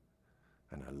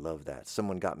 And I love that.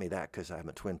 Someone got me that because I'm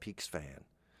a Twin Peaks fan.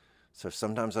 So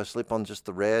sometimes I sleep on just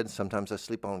the red, sometimes I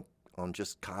sleep on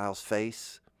just Kyle's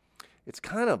face. It's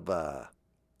kind of,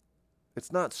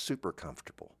 it's not super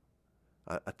comfortable.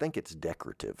 I think it's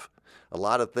decorative. A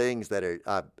lot of things that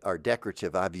are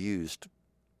decorative I've used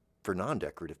for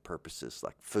non-decorative purposes,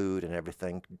 like food and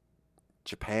everything.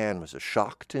 Japan was a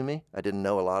shock to me. I didn't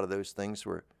know a lot of those things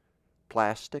were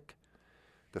plastic.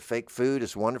 The fake food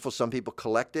is wonderful. Some people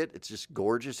collect it. It's just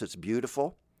gorgeous. It's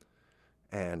beautiful.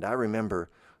 And I remember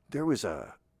there was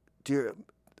the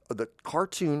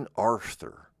cartoon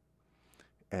Arthur,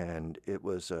 and there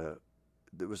was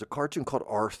a cartoon called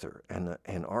Arthur,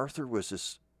 and Arthur was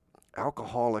this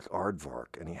alcoholic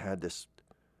aardvark, and he had this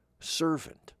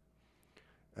servant.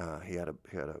 He had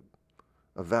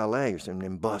a valet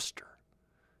named Buster,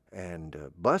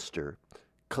 and Buster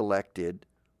collected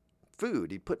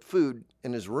food. He put food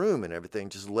in his room and everything,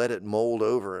 just let it mold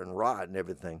over and rot and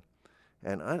everything.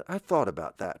 And I thought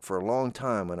about that for a long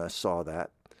time when I saw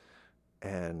that,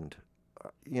 and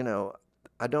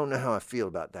I don't know how I feel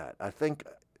about that. I think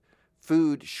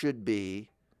food should be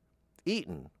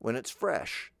eaten when it's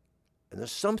fresh, and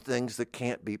there's some things that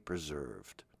can't be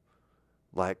preserved,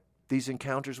 like these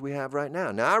encounters we have right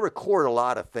now. Now, I record a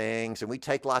lot of things, and we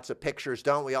take lots of pictures,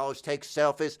 don't we? Always take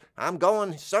selfies. I'm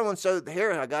going so-and-so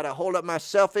here, I got to hold up my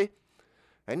selfie,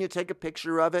 and you take a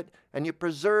picture of it, and you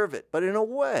preserve it. But in a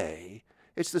way,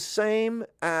 it's the same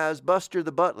as Buster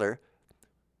the butler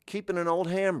keeping an old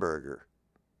hamburger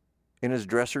in his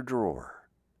dresser drawer,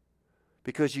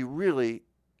 because you really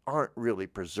aren't really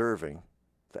preserving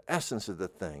the essence of the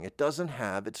thing. It doesn't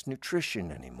have its nutrition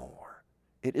anymore.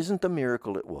 It isn't the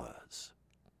miracle it was.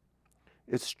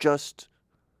 It's just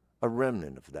a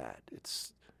remnant of that.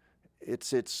 It's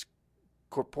its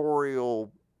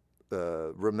corporeal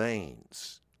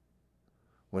remains,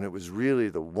 when it was really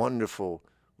the wonderful,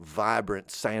 vibrant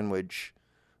sandwich,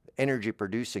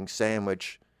 energy-producing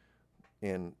sandwich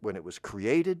when it was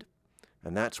created.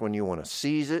 And that's when you want to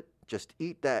seize it. Just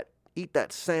eat that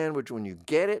sandwich when you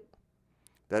get it.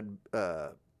 That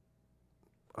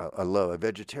I love a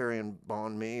vegetarian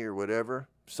banh mi or whatever,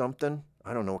 something.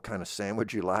 I don't know what kind of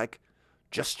sandwich you like.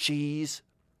 Just cheese.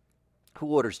 Who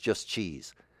orders just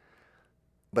cheese?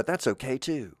 But that's okay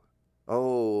too.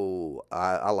 Oh,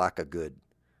 I like a good.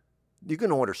 You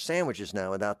can order sandwiches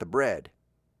now without the bread,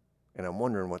 and I'm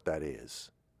wondering what that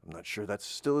is. I'm not sure that's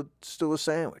still a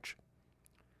sandwich.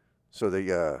 So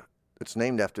it's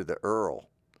named after the Earl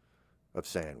of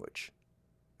sandwich.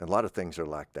 And a lot of things are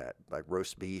like that, like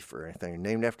roast beef or anything,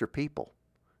 named after people.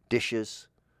 Dishes,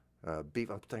 beef,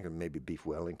 I'm thinking maybe beef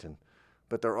Wellington.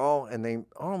 But they're all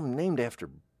named after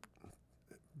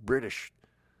British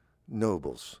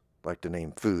nobles, like to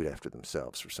name food after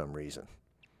themselves for some reason.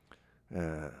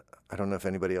 I don't know if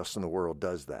anybody else in the world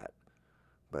does that.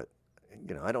 But,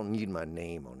 I don't need my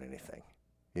name on anything.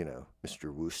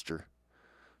 Mr. Wooster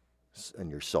and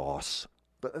your sauce.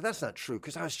 But that's not true,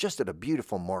 because I was just at a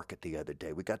beautiful market the other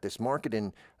day. We got this market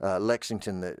in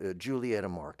Lexington, the Julietta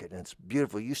Market, and it's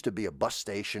beautiful. It used to be a bus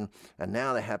station, and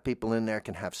now they have people in there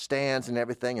can have stands and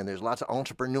everything, and there's lots of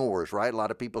entrepreneurs, right? A lot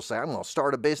of people say, I'm going to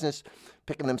start a business,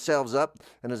 picking themselves up,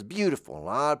 and it's beautiful. A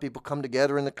lot of people come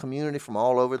together in the community from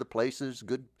all over the places,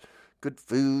 good good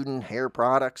food and hair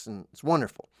products, and it's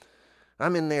wonderful.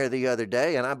 I'm in there the other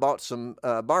day, and I bought some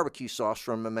barbecue sauce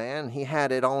from a man. He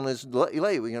had it on his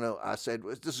label. You know, I said,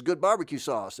 "This is good barbecue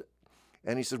sauce,"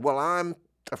 and he said, "Well,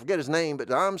 I forget his name,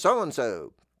 but I'm so and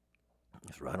so."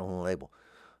 It's right on the label.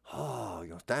 Oh,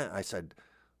 I said,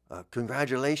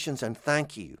 "Congratulations and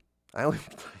thank you." I always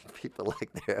thank people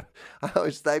like that. I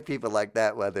always thank people like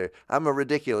that. Whether I'm a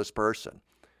ridiculous person,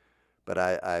 but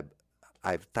I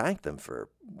thank them for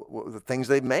the things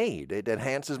they've made. It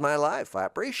enhances my life. I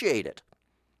appreciate it.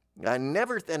 I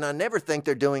never think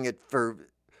they're doing it for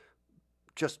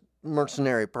just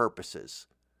mercenary purposes.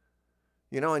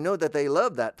 You know, I know that they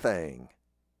love that thing.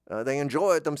 They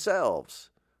enjoy it themselves,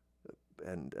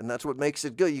 and that's what makes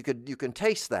it good. You can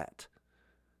taste that.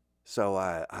 So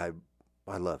I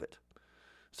love it.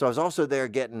 So I was also there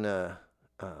getting a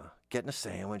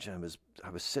sandwich. And I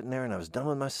was sitting there, and I was done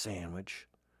with my sandwich,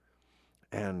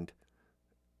 and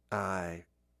I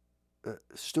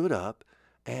stood up,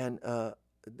 and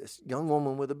this young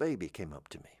woman with a baby came up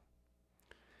to me.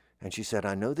 And she said,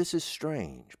 "I know this is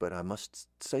strange, but I must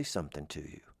say something to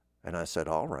you." And I said,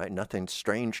 "All right, nothing's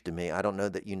strange to me. I don't know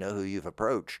that you know who you've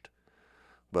approached,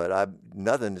 but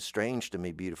nothing is strange to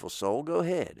me, beautiful soul. Go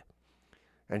ahead."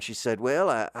 And she said, "Well,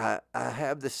 I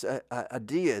have this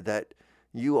idea that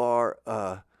you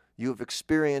have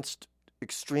experienced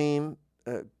extreme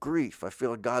grief. I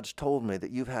feel like God's told me that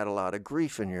you've had a lot of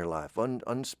grief in your life,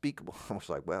 unspeakable." I was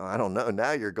like, "Well, I don't know.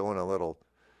 Now you're going a little,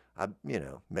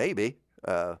 maybe.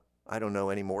 I don't know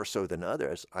any more so than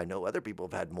others. I know other people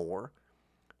have had more.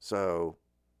 So,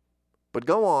 but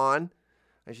go on."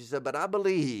 And she said, "But I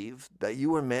believe that you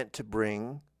were meant to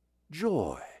bring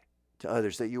joy to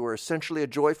others, that you were essentially a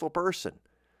joyful person."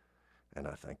 And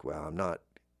I think, well, I'm not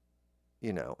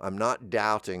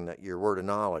doubting that your word of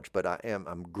knowledge, but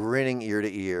I'm grinning ear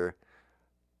to ear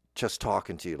just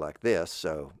talking to you like this.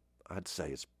 So I'd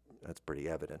say that's pretty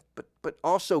evident. But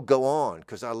also go on,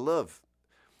 because I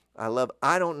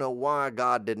don't know why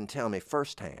God didn't tell me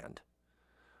firsthand,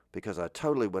 because I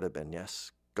totally would have been,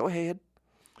 yes, go ahead.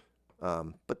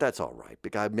 But that's all right,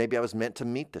 because maybe I was meant to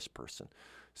meet this person.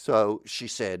 So she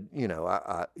said,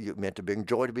 you're meant to bring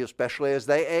joy to people, especially as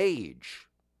they age.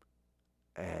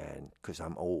 And because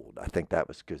I'm old. I think that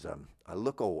was because I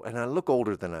look old, and I look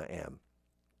older than I am.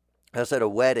 I was at a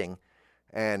wedding,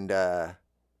 and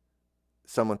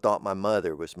someone thought my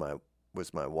mother was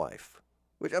my wife,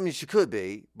 which, I mean, she could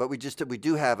be, but we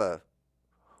do have a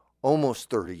almost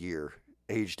 30-year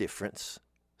age difference.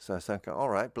 So I was thinking, all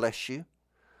right, bless you.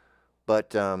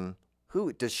 But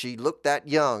who does she look that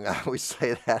young? I always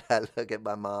say that. I look at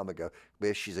my mom and go,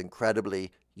 well, she's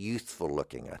incredibly youthful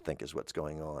looking, I think is what's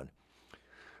going on.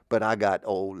 But I got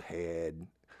old head.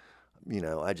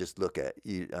 I just look at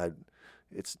you.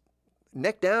 It's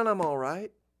neck down, I'm all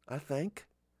right, I think.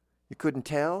 You couldn't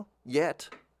tell yet,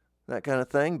 that kind of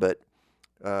thing. But,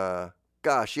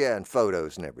 gosh, yeah, and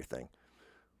photos and everything.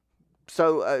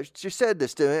 So she said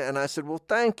this to me, and I said, well,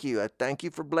 thank you. I thank you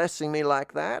for blessing me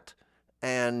like that.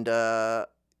 And, I'm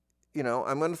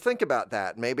going to think about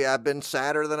that. Maybe I've been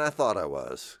sadder than I thought I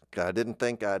was. I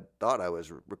thought I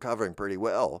was recovering pretty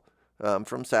well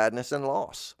from sadness and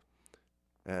loss.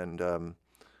 And,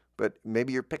 but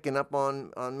maybe you're picking up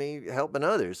on me helping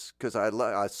others, because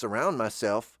I surround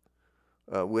myself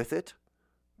with it,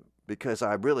 because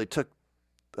I really took,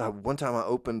 one time I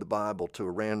opened the Bible to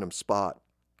a random spot,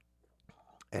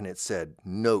 and it said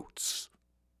notes.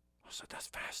 I said, that's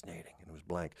fascinating. And it was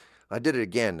blank. I did it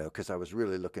again, though, because I was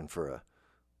really looking for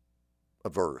a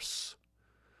verse.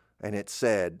 And it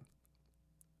said,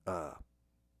 a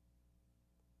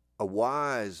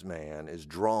wise man is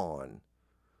drawn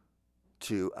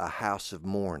to a house of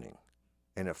mourning,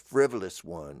 and a frivolous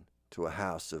one to a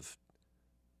house of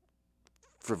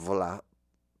frivolity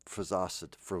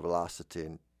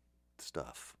and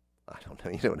stuff. I don't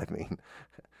know, you know what I mean?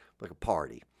 Like a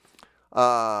party.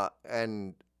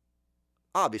 And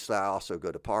obviously I also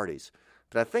go to parties.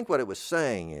 But I think what it was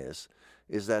saying is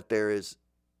that there is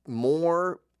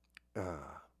more,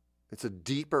 it's a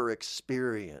deeper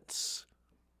experience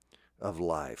of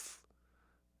life.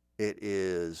 It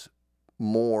is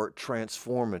more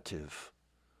transformative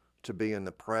to be in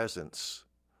the presence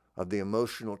of the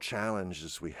emotional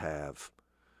challenges we have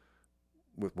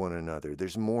with one another.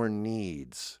 There's more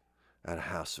needs at a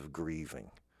house of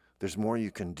grieving. There's more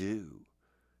you can do.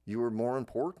 You are more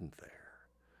important there.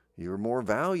 You are more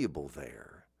valuable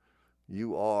there.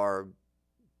 You are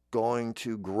going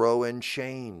to grow and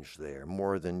change there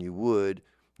more than you would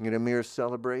in a mere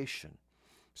celebration.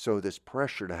 So this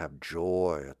pressure to have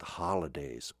joy at the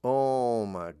holidays, oh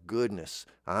my goodness,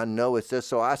 I know it's this.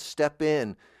 So I step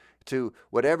in to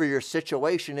whatever your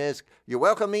situation is. You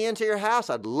welcome me into your house,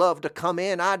 I'd love to come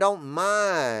in. I don't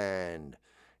mind.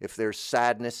 If there's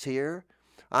sadness here,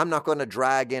 I'm not going to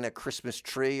drag in a Christmas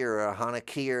tree or a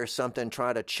Hanukkah or something,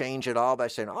 try to change it all by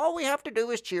saying, all we have to do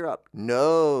is cheer up.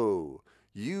 No,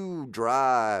 you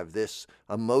drive this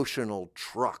emotional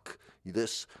truck,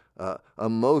 this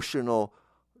emotional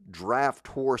draft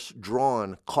horse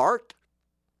drawn cart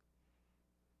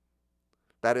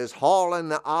that is hauling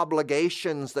the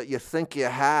obligations that you think you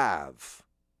have.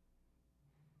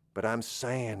 But I'm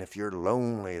saying, if you're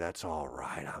lonely, that's all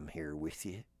right. I'm here with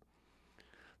you.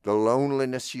 The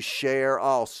loneliness you share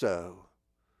also.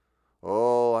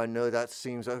 Oh, I know that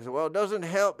seems, well, it doesn't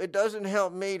help. It doesn't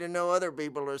help me to know other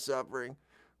people are suffering.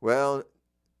 Well,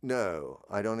 no,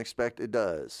 I don't expect it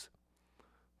does.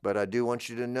 But I do want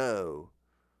you to know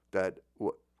that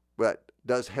what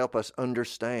does help us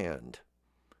understand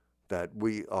that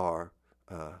we are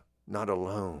not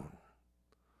alone,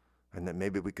 and that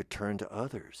maybe we could turn to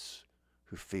others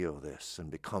who feel this and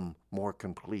become more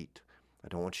complete. I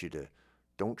don't want you to,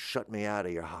 don't shut me out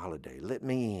of your holiday. Let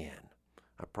me in.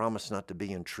 I promise not to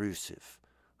be intrusive.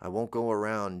 I won't go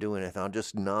around doing anything. I'll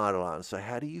just nod a lot and say,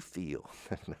 how do you feel?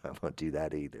 I won't do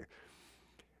that either.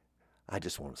 I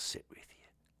just want to sit with you.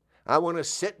 I want to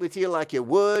sit with you like you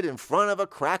would in front of a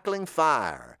crackling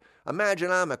fire.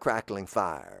 Imagine I'm a crackling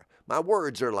fire. My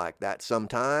words are like that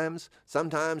sometimes.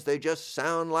 Sometimes they just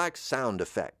sound like sound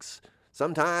effects.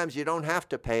 Sometimes you don't have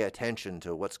to pay attention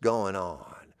to what's going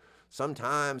on.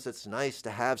 Sometimes it's nice to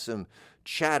have some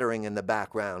chattering in the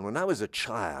background. When I was a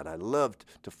child, I loved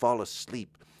to fall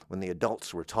asleep when the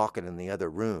adults were talking in the other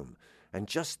room. And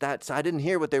just that, so I didn't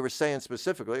hear what they were saying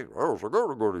specifically. And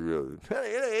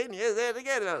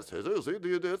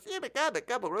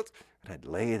I'd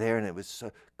lay there, and it was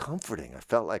so comforting. I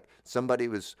felt like somebody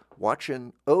was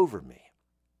watching over me.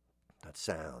 That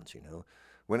sounds, you know.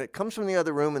 When it comes from the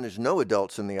other room and there's no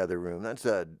adults in the other room, that's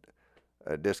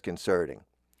disconcerting.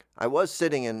 I was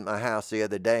sitting in my house the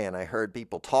other day, and I heard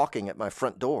people talking at my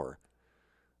front door.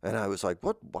 And I was like,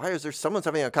 what? Why is there someone's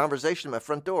having a conversation at my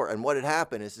front door? And what had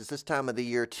happened is this time of the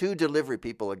year, 2 delivery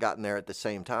people had gotten there at the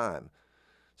same time.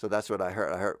 So that's what I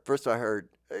heard. First I heard,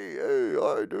 hey,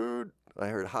 hi, dude. I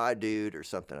heard, hi, dude, or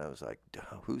something. I was like,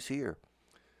 who's here?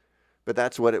 But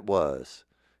that's what it was.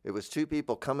 It was 2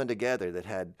 people coming together that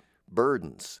had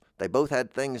burdens. They both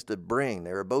had things to bring.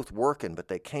 They were both working, but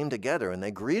they came together and they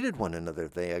greeted one another.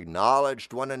 They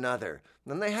acknowledged one another.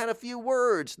 Then they had a few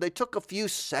words. They took a few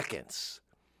seconds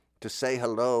to say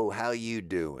hello, how you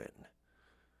doing?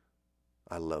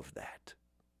 I love that.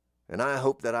 And I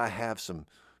hope that I have some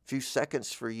few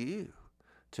seconds for you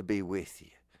to be with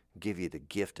you, give you the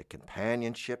gift of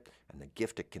companionship and the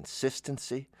gift of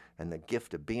consistency and the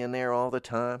gift of being there all the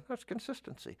time. That's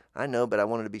consistency. I know, but I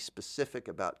wanted to be specific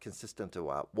about consistent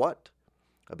about what?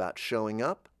 About showing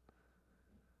up?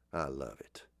 I love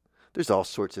it. There's all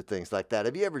sorts of things like that.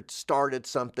 Have you ever started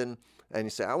something and you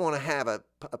say, I want to have a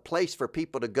place for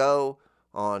people to go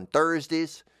on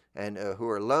Thursdays and who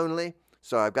are lonely.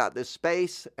 So I've got this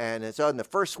space, and it's on the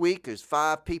first week, there's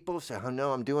 5 people. So I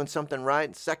know I'm doing something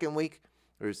right. Second week,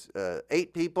 there's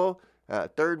 8 people.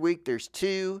 Third week, there's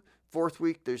 2. Fourth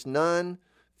week, there's none.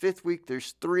 Fifth week,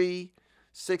 there's 3.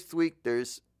 Sixth week,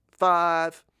 there's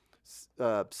 5.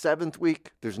 Seventh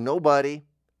week, there's nobody.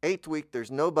 Eighth week,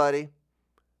 there's nobody.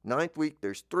 Ninth week,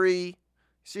 there's 3.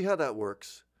 See how that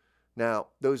works? Now,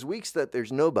 those weeks that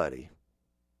there's nobody,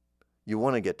 you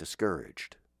want to get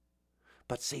discouraged.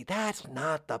 But see, that's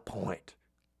not the point.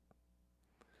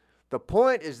 The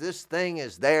point is this thing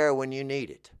is there when you need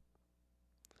it.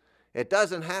 It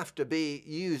doesn't have to be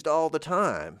used all the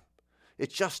time. It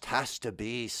just has to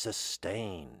be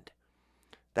sustained.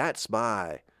 That's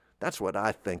what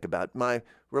I think about my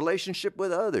relationship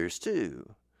with others,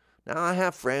 too. Now, I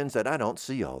have friends that I don't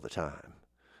see all the time.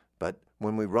 But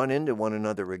when we run into one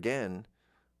another again,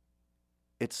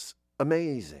 it's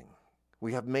amazing.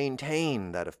 We have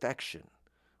maintained that affection.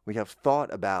 We have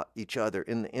thought about each other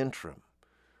in the interim.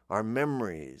 Our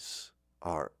memories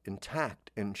are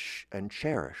intact and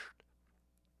cherished.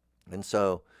 And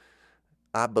so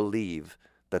I believe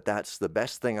that that's the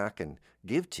best thing I can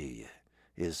give to you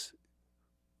is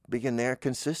being there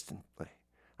consistently.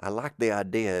 I like the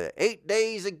idea. 8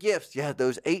 days of gifts. Yeah,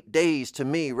 those 8 days to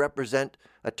me represent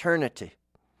eternity.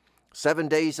 7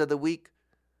 days of the week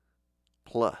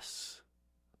plus.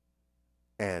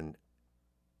 And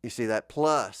you see, that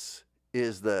plus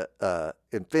is the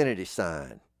infinity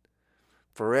sign.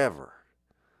 Forever.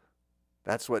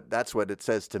 That's what it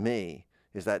says to me,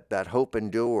 is that hope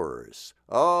endures.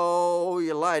 Oh,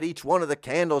 you light each one of the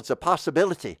candles, a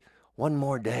possibility. One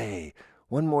more day.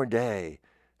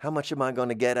 How much am I going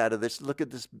to get out of this? Look at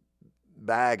this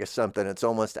bag of something. It's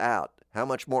almost out. How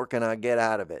much more can I get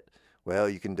out of it? Well,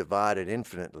 you can divide it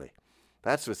infinitely.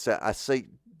 That's what I say.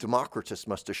 Democritus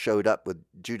must have showed up with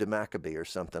Judah Maccabee or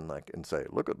something like, and say,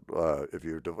 look at if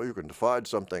you can divide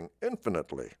something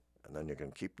infinitely, and then you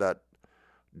can keep that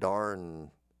darn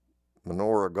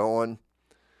menorah going,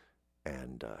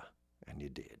 and you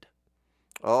did.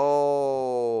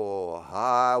 Oh,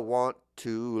 I want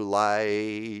to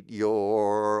light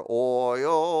your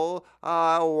oil.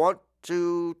 I want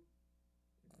to.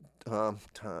 I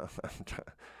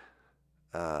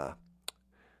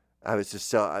was just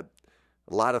so.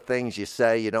 A lot of things you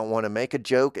say, you don't want to make a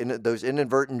joke, and those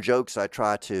inadvertent jokes I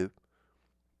try to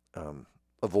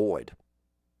avoid,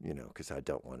 because I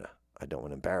don't want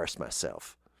to embarrass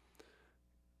myself.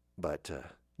 But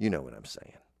you know what I'm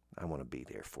saying. I want to be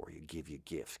there for you, give you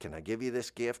gifts. Can I give you this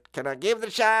gift? Can I give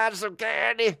the child some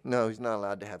candy? No, he's not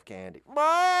allowed to have candy.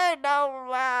 Boy,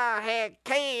 don't have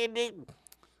candy.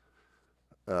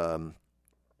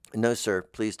 No, sir,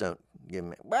 please don't give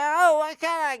me. Well, what can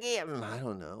I give him? I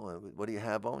don't know. What do you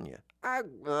have on you?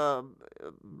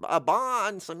 A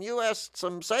bond,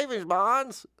 some savings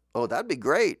bonds. Oh, that'd be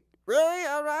great. Really?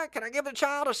 All right. Can I give the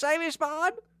child a savings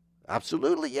bond?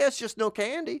 Absolutely, yes. Just no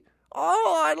candy.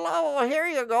 Oh, I love it. Here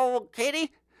you go,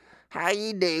 kitty. How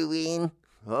you doing?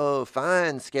 Oh,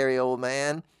 fine, scary old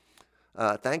man.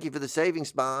 Thank you for the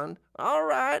savings bond. All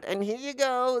right, and here you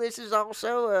go. This is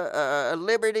also a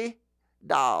Liberty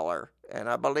dollar, and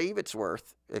I believe it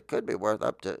could be worth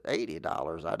up to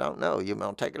 $80. I don't know. You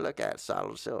want to take a look at it,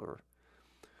 solid silver.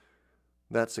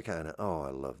 That's the kind of,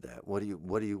 I love that.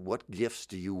 What gifts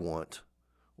do you want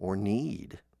or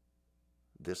need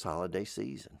this holiday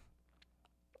season?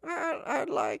 I'd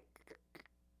like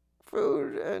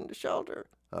food and shelter.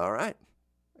 All right.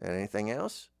 Anything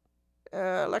else?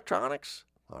 Electronics.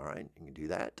 All right, you can do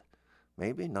that.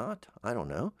 Maybe not. I don't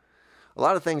know. A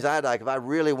lot of things I'd like. If I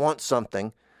really want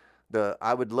something,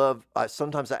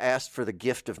 sometimes I ask for the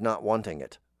gift of not wanting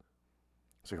it.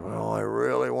 It's like, well, I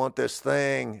really want this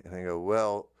thing. And I go,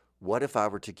 well, what if I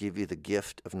were to give you the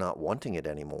gift of not wanting it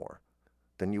anymore?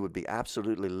 Then you would be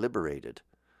absolutely liberated.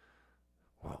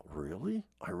 Well, really?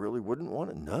 I really wouldn't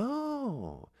want it?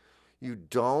 No. You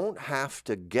don't have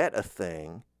to get a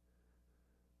thing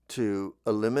to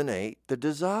eliminate the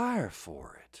desire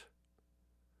for it.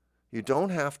 You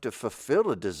don't have to fulfill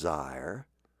a desire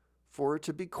for it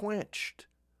to be quenched.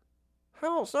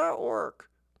 How does that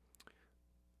work?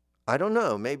 I don't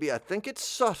know. I think it's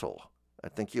subtle. I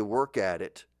think you work at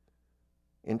it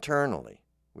internally,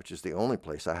 which is the only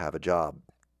place I have a job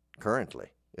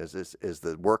currently, is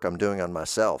the work I'm doing on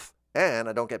myself. And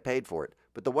I don't get paid for it.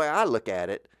 But the way I look at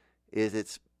it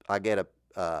is I get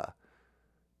a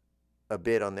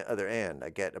bit on the other end. I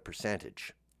get a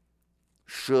percentage.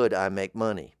 Should I make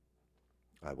money,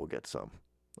 I will get some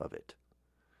of it.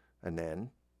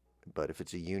 But if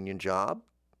it's a union job,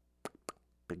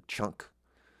 big chunk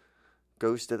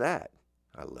goes to that.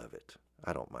 I love it.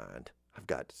 I don't mind.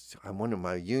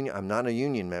 I'm not a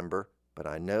union member, but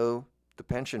I know the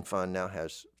pension fund now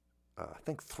has, I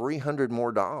think, $300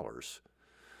 more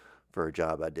for a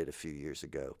job I did a few years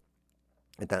ago.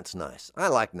 And that's nice. I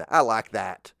like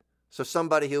that. So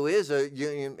somebody who is a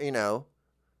union,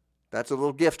 that's a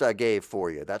little gift I gave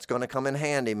for you. That's going to come in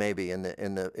handy maybe in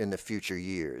the future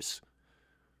years.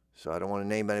 So I don't want to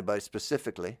name anybody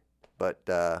specifically, but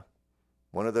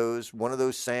one of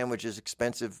those sandwiches,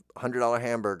 expensive $100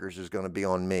 hamburgers, is going to be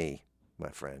on me, my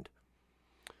friend.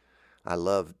 I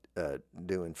love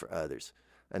doing for others,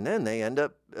 and then they end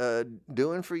up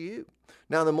doing for you.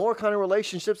 Now, the more kind of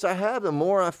relationships I have, the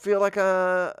more I feel like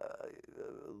I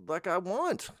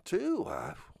want too.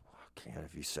 I can't.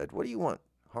 If you said, "What do you want,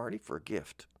 Hearty, for a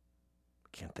gift?" I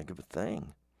can't think of a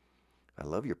thing. I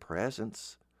love your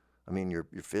presence. I mean, your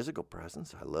physical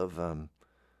presence. I love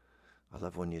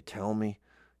when you tell me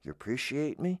you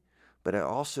appreciate me, but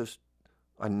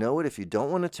I know it if you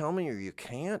don't want to tell me or you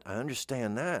can't. I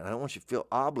understand that. I don't want you to feel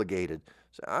obligated.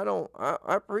 So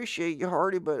I appreciate you,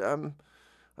 Hearty, but I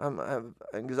have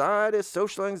anxiety,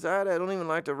 social anxiety. I don't even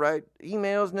like to write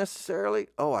emails necessarily.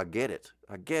 Oh, I get it.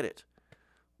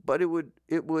 But it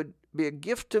would be a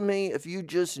gift to me if you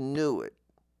just knew it.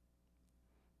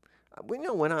 We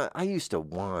know when I used to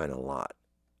whine a lot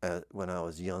when I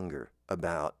was younger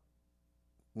about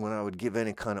when I would give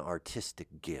any kind of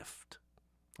artistic gift,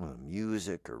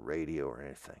 music or radio or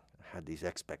anything. I had these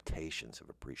expectations of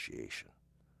appreciation.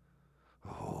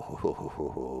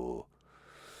 Oh,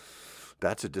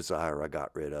 that's a desire I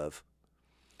got rid of.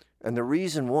 And the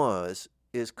reason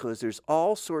is because there's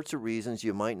all sorts of reasons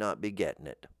you might not be getting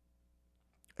it.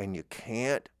 And you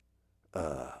can't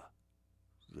you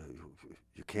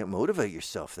can't motivate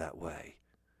yourself that way.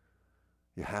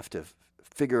 You have to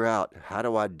figure out, how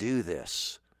do I do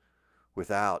this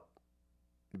without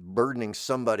burdening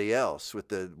somebody else with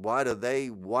the why do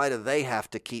they have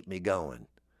to keep me going?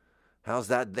 How's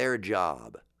that their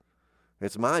job?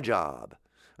 It's my job.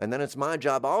 And then it's my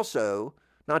job also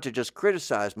not to just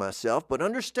criticize myself, but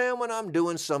understand when I'm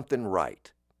doing something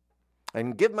right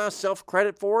and give myself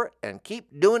credit for it and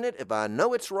keep doing it if I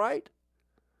know it's right.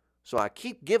 So I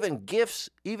keep giving gifts,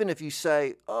 even if you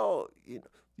say, oh,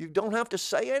 you don't have to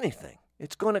say anything.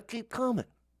 It's going to keep coming.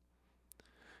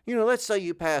 Let's say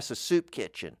you pass a soup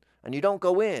kitchen and you don't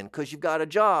go in because you've got a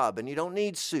job and you don't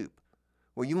need soup.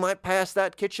 Well, you might pass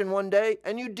that kitchen one day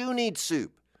and you do need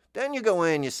soup. Then you go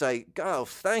in, you say, oh,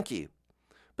 thank you.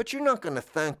 But you're not going to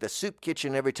thank the soup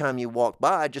kitchen every time you walk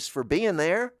by just for being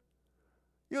there.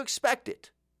 You expect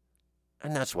it.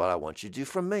 And that's what I want you to do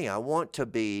from me. I want to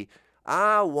be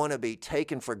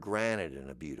taken for granted in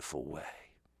a beautiful way.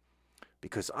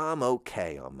 Because I'm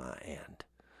okay on my end.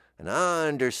 And I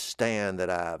understand that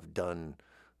I've done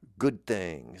good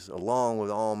things along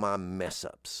with all my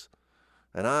mess-ups.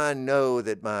 And I know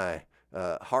that my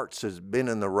heart has been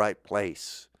in the right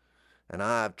place. And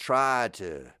I've tried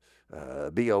to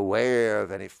be aware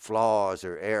of any flaws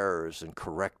or errors and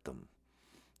correct them.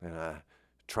 And I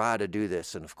try to do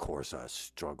this, and of course I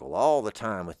struggle all the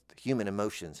time with human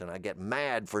emotions, and I get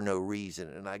mad for no reason,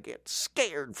 and I get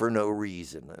scared for no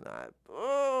reason, and I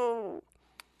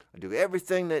do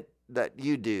everything that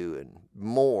you do and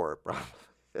more.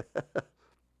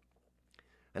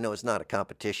 I know it's not a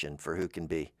competition for who can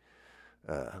be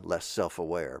less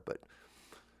self-aware,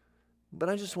 but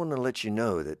I just want to let you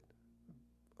know that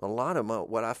a lot of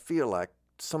what I feel like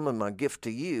some of my gift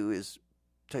to you is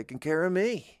taking care of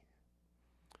me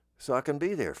so I can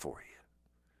be there for you.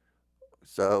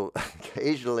 So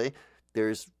occasionally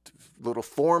there's little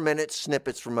 4-minute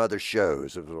snippets from other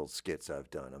shows of little skits I've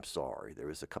done. I'm sorry. There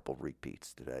was a couple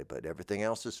repeats today, but everything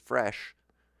else is fresh.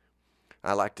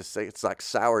 I like to say it's like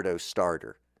sourdough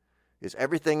starter. Is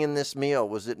everything in this meal,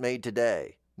 was it made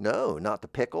today? No, not the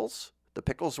pickles. The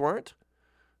pickles weren't.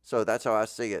 So that's how I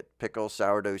see it. Pickles,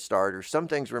 sourdough starter. Some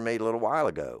things were made a little while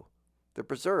ago. They're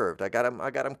preserved. I got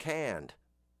them canned.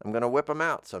 I'm going to whip them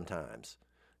out sometimes.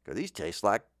 Because these taste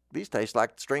like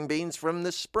string beans from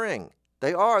this spring.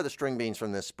 They are the string beans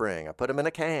from this spring. I put them in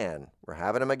a can. We're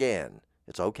having them again.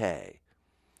 It's okay.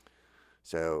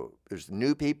 So there's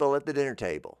new people at the dinner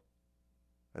table,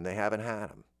 and they haven't had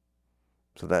them.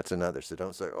 So that's another. So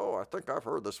don't say, oh, I think I've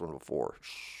heard this one before.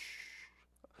 Shh.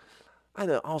 I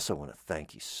also want to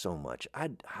thank you so much. I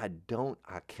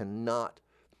cannot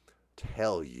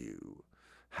tell you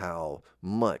how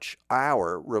much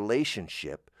our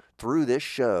relationship through this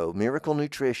show, Miracle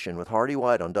Nutrition with Hearty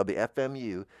White on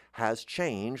WFMU, has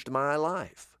changed my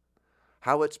life.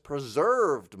 How it's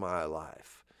preserved my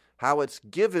life. How it's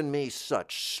given me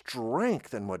such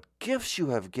strength, and what gifts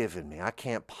you have given me. I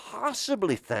can't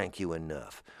possibly thank you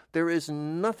enough. There is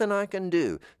nothing I can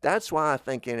do. That's why I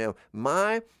think,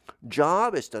 my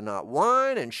job is to not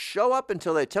whine and show up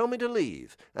until they tell me to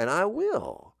leave. And I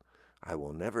will. I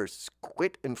will never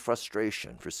quit in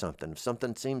frustration for something. If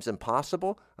something seems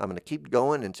impossible, I'm going to keep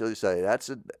going until you say, that's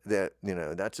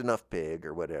enough, pig,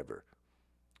 or whatever.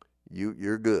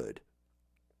 You're good.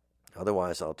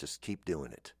 Otherwise, I'll just keep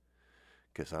doing it.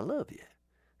 Because I love you.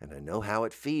 And I know how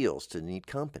it feels to need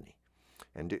company.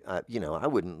 And, I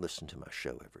wouldn't listen to my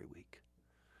show every week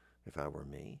if I were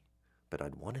me. But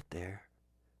I'd want it there.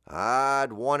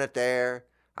 I'd want it there.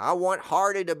 I want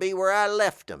Hearty to be where I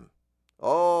left him.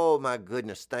 Oh, my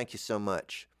goodness. Thank you so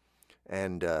much.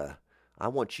 And I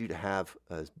want you to have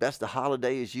as best a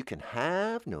holiday as you can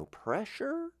have. No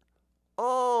pressure.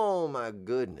 Oh, my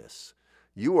goodness.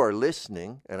 You are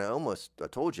listening, and I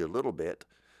told you a little bit,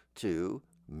 to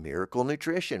Miracle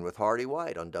Nutrition with Hearty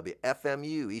White on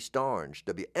WFMU East Orange,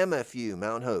 WMFU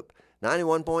Mount Hope,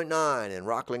 91.9 in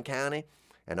Rockland County,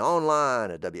 and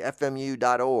online at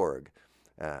WFMU.org.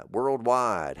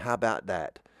 Worldwide, how about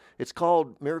that? It's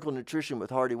called Miracle Nutrition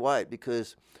with Hearty White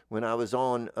because when I was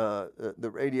on the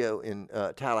radio in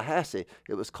Tallahassee,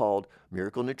 it was called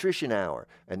Miracle Nutrition Hour.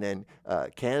 And then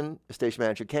Ken, the station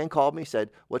manager, Ken called me,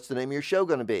 said, what's the name of your show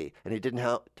going to be? And he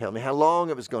didn't tell me how long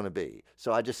it was going to be.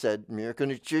 So I just said Miracle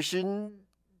Nutrition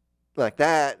like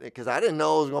that because I didn't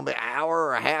know it was going to be an hour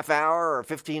or a half hour or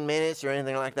 15 minutes or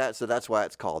anything like that. So that's why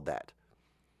it's called that.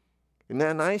 Isn't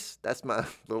that nice? That's my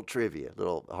little trivia,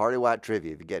 little Hearty White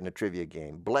trivia if you're getting a trivia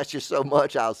game. Bless you so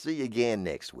much. I'll see you again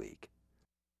next week.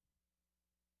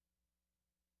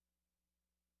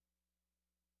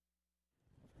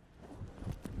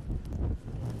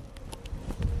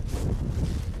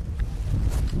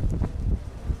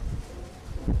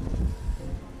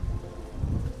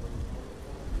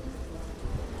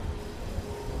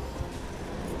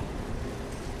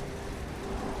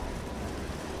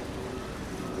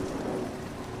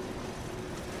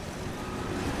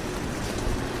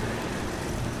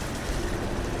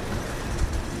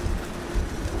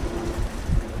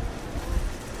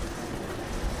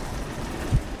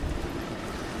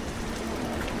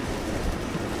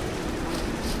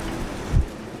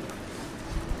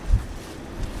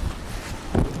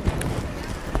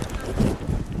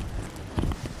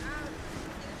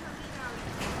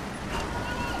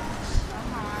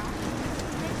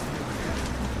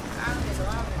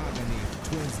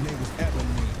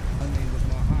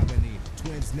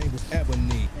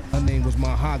 Ebony. Her name was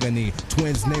Mahogany.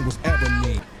 Twins' name was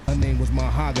Ebony. Her name was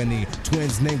Mahogany.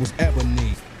 Twins' name was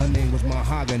Ebony. Her name was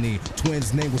Mahogany.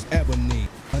 Twins' name was Ebony.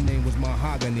 Her name was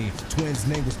Mahogany. Twins'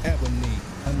 name was Ebony.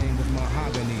 Her name was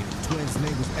Mahogany. Twins'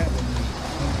 name was Ebony.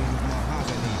 Her name was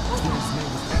Mahogany. Twins'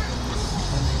 name was Ebony.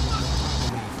 Her name was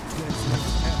Mahogany. Twins' name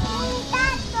was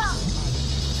Ebony.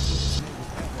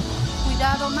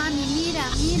 Cuidado, mami, mira,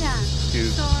 mira.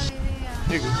 Sorry,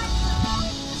 dear.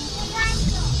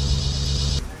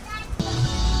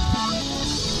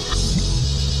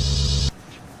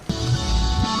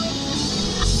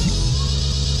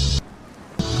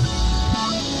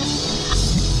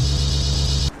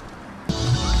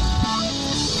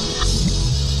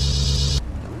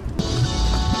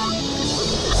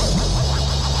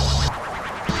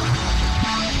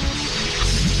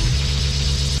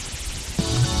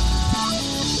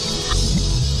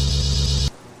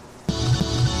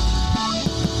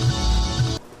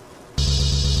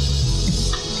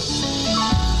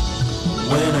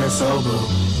 Winter so blue.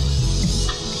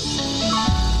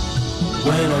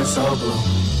 Winter so blue.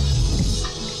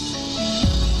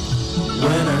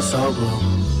 Winter so blue.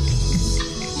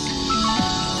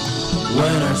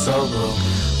 Winter so blue.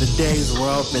 The days were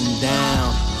up and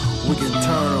down. We can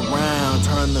turn around,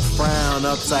 turn the frown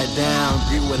upside down,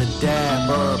 greet with a dab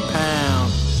or a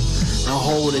pound. Now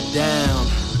hold it down.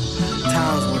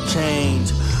 Times will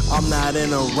change. I'm not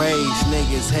in a rage.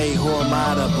 Niggas hate, who am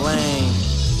I to blame?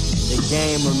 The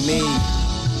game of me.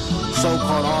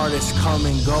 So-called artists come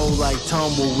and go like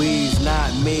tumbleweeds,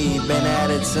 not me. Been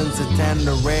at it since a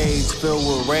tender age, filled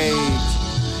with rage.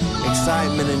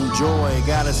 Excitement and joy,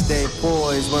 gotta stay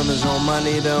poised. When there's no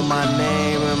money to my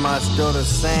name, am I still the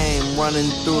same?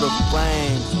 Running through the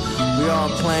flames, we all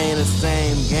playing the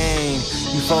same game.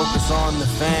 You focus on the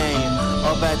fame,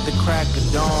 up at the crack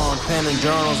of dawn, penning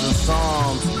journals and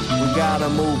songs. We gotta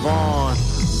move on.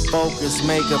 Focus,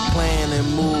 make a plan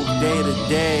and move day to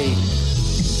day.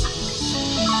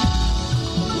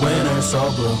 Winter so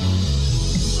blue.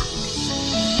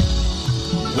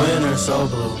 Winter so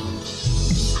blue.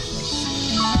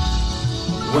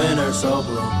 Winter so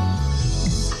blue.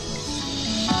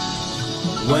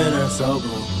 Winter so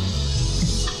blue.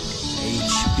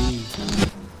 HB.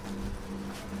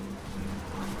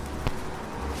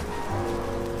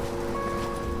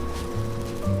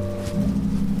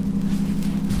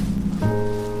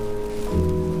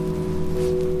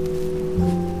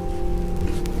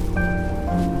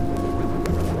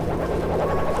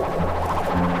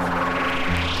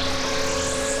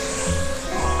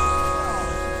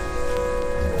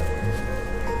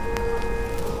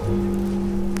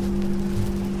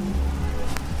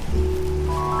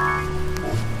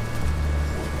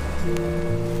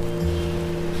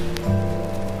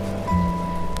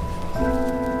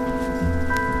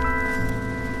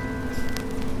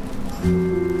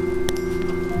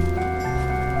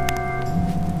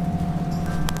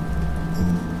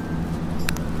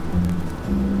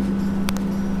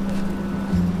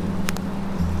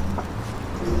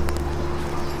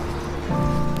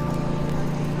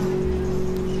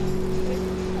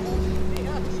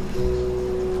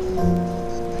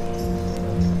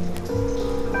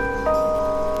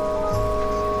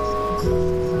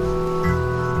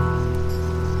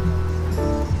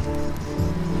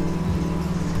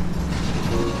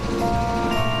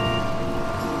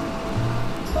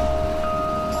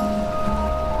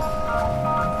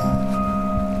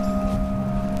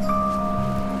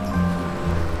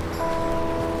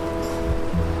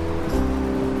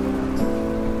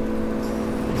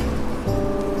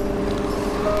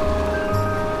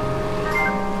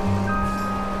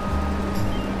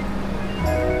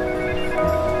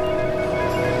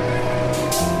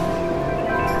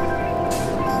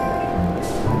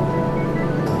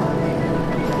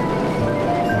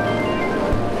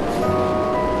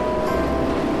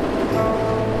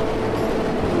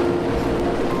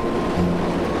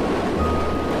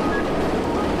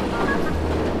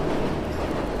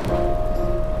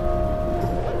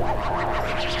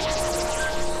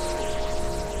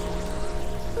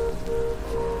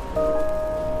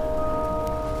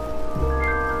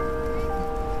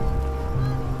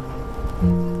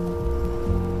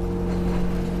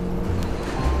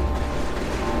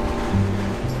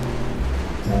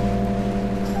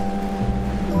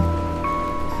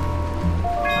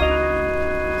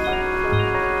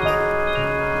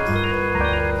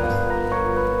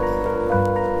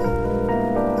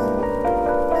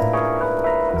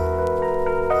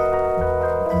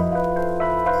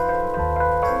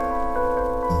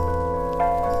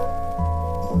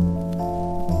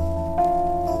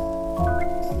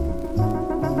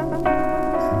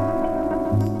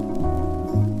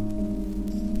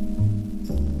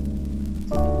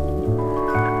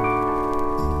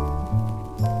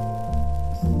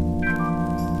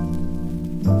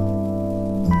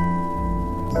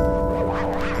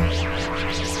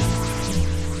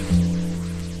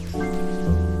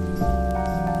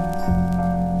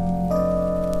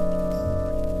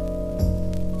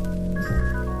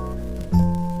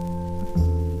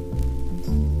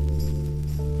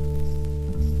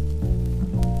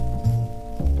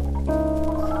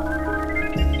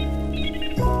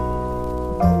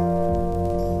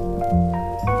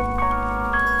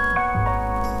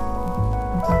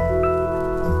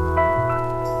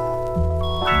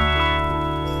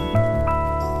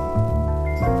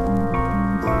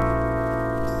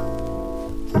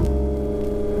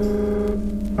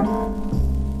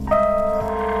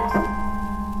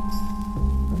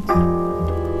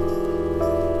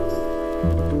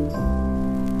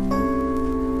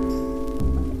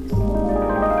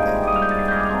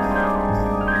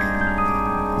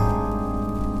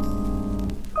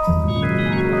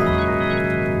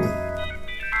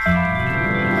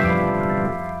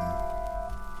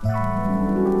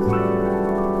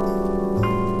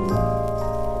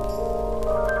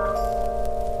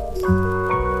 Bye.